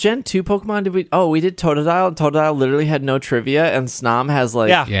 What Gen 2 Pokemon did we... Oh, we did Totodile, and Totodile literally had no trivia, and Snom has,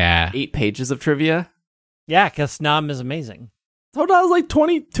 like, 8 pages of trivia. Yeah, because Snom is amazing. Totodile's, like,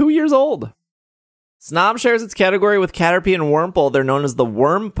 22 years old. Snom shares its category with Caterpie and Wurmple. They're known as the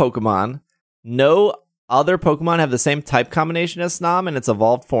worm Pokemon. No other Pokemon have the same type combination as Snom in its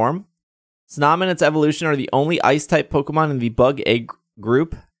evolved form. Snom and its evolution are the only Ice-type Pokemon in the Bug-Egg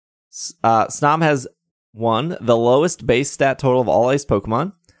group. Snom has 1, the lowest base stat total of all Ice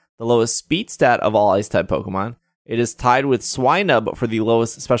Pokemon, the lowest speed stat of all Ice-type Pokemon. It is tied with Swinub for the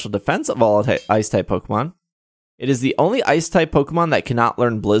lowest special defense of all Ice-type Pokemon. It is the only Ice-type Pokemon that cannot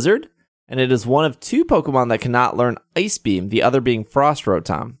learn Blizzard, and it is one of 2 Pokemon that cannot learn Ice Beam, the other being Frost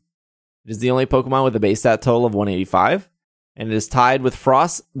Rotom. It is the only Pokemon with a base stat total of 185, and it is tied with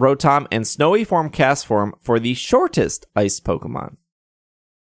Frost Rotom and Snowy Form Castform for the shortest Ice Pokemon.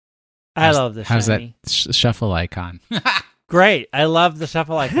 I love the How's shiny. that shuffle icon? Great. I love the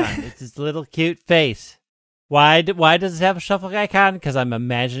shuffle icon. It's his little cute face. Why does it have a shuffle icon? Because I'm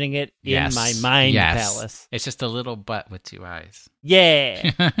imagining it in my mind palace. It's just a little butt with 2 eyes.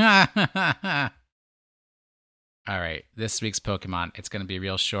 Yeah. All right. This week's Pokemon, it's going to be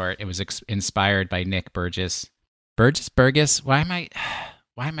real short. It was inspired by Nick Burgess. Burgess? Why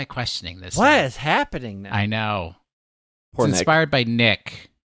am I questioning this? What is happening now? I know. Poor It's Nick. inspired by Nick.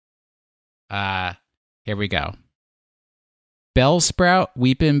 Here we go. Bellsprout,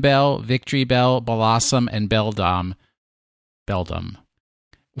 Weepin' Bell, Victory Bell, Blossom, and Beldum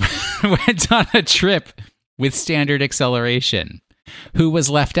went on a trip with standard acceleration. Who was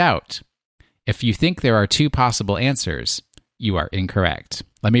left out? If you think there are 2 possible answers, you are incorrect.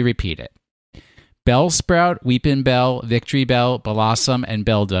 Let me repeat it. Bellsprout, Weepin' Bell, Victory Bell, Blossom, and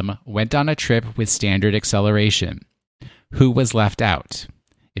Beldum went on a trip with standard acceleration. Who was left out?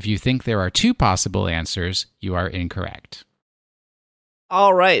 If you think there are 2 possible answers, you are incorrect.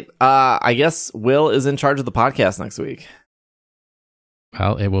 All right. I guess Will is in charge of the podcast next week.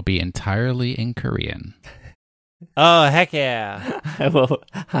 Well, it will be entirely in Korean. Oh, heck yeah. I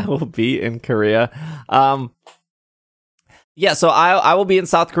will be in Korea. Yeah, so I will be in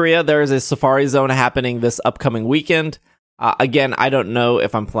South Korea. There is a Safari Zone happening this upcoming weekend. Again, I don't know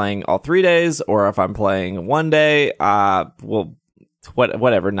if I'm playing all 3 days or if I'm playing 1 day.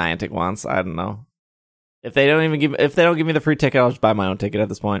 Whatever Niantic wants. I don't know. If they don't give me the free ticket, I'll just buy my own ticket at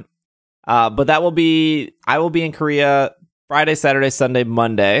this point. But I will be in Korea Friday, Saturday, Sunday,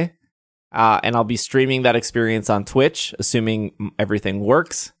 Monday. And I'll be streaming that experience on Twitch, assuming everything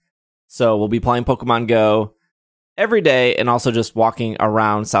works. So we'll be playing Pokemon Go every day and also just walking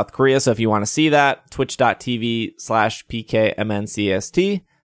around South Korea. So if you want to see that, twitch.tv/PKMNCST.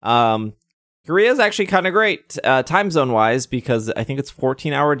 Korea is actually kind of great time zone wise because I think it's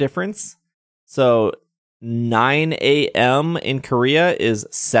 14-hour difference. So 9 a.m. in Korea is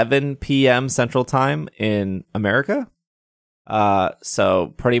 7 p.m. Central Time in America.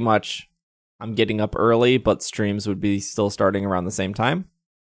 So pretty much I'm getting up early, but streams would be still starting around the same time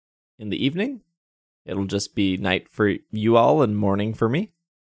in the evening. It'll just be night for you all and morning for me.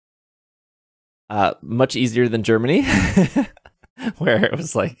 Much easier than Germany, where it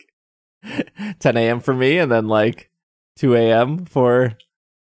was like 10 a.m. for me and then like 2 a.m. for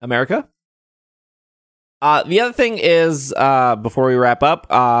America. The other thing is, before we wrap up,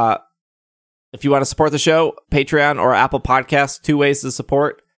 if you want to support the show, Patreon or Apple Podcasts, 2 ways to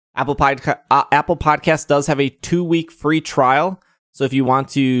support. Apple Podcasts does have a 2-week free trial. So if you want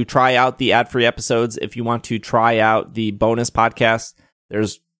to try out the ad-free episodes, if you want to try out the bonus podcasts,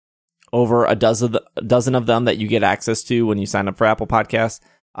 there's over a dozen of them that you get access to when you sign up for Apple Podcasts.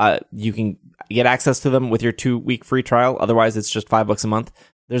 You can get access to them with your 2-week free trial. Otherwise, it's just $5 a month.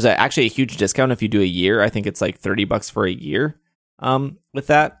 There's actually a huge discount if you do a year. I think it's like $30 for a year with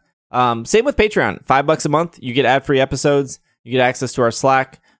that. Same with Patreon. $5 a month. You get ad-free episodes. You get access to our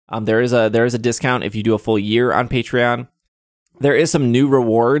Slack. There is a discount if you do a full year on Patreon. There is some new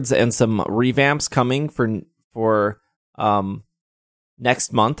rewards and some revamps coming for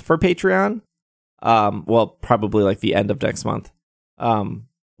next month for Patreon. Well, probably like the end of next month.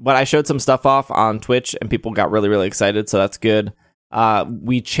 But I showed some stuff off on Twitch and people got really, really excited. So that's good.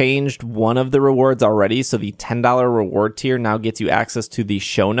 We changed one of the rewards already, so the $10 reward tier now gets you access to the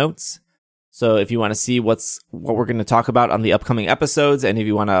show notes. So if you want to see what we're going to talk about on the upcoming episodes, and if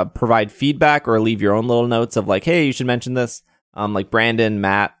you want to provide feedback or leave your own little notes of like, hey, you should mention this, like Brandon,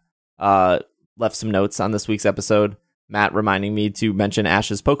 Matt left some notes on this week's episode. Matt reminding me to mention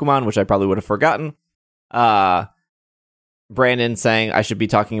Ash's Pokemon, which I probably would have forgotten. Brandon saying I should be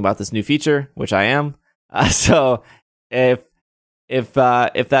talking about this new feature, which I am. So if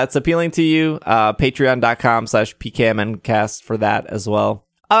that's appealing to you, patreon.com/PKMNcast for that as well.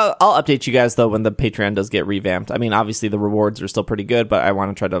 I'll update you guys, though, when the Patreon does get revamped. I mean, obviously, the rewards are still pretty good, but I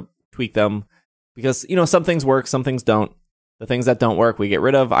want to try to tweak them because, some things work, some things don't. The things that don't work, we get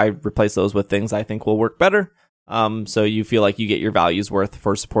rid of. I replace those with things I think will work better. So you feel like you get your value's worth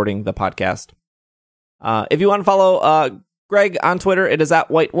for supporting the podcast. If you want to follow Greg on Twitter, it is at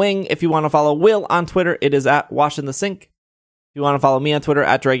White Wing. If you want to follow Will on Twitter, it is at Wash in the Sink. If you want to follow me on Twitter,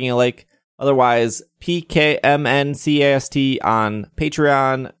 at Dragging a Lake. Otherwise, PKMNCAST on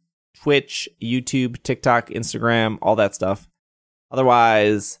Patreon, Twitch, YouTube, TikTok, Instagram, all that stuff.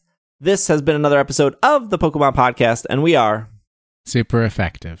 Otherwise, this has been another episode of the Pokemon Podcast, and we are super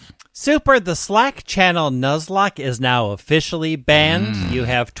effective. Super, the Slack channel Nuzlocke is now officially banned. You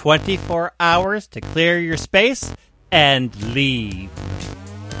have 24 hours to clear your space and leave.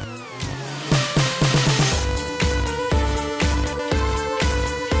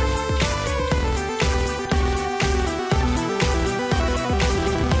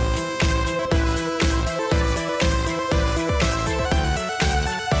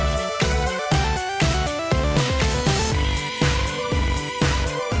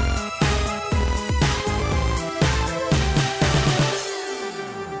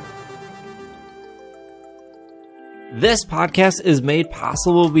 This podcast is made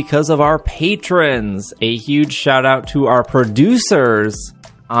possible because of our patrons. A huge shout out to our producers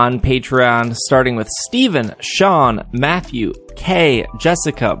on Patreon, starting with Steven, Sean, Matthew, Kay,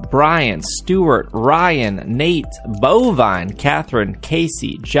 Jessica, Brian, Stuart, Ryan, Nate, Bovine, Catherine,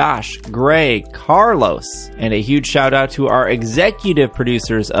 Casey, Josh, Gray, Carlos. And a huge shout out to our executive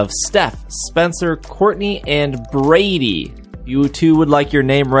producers of Steph, Spencer, Courtney, and Brady. You too would like your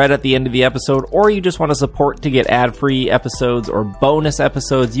name read at the end of the episode, or you just want to support to get ad-free episodes or bonus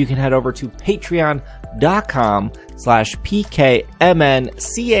episodes, you can head over to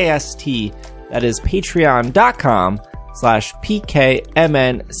patreon.com/PKMNCAST. That is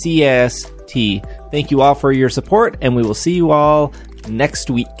patreon.com/PKMNCAST. Thank you all for your support, and we will see you all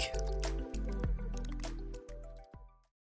next week.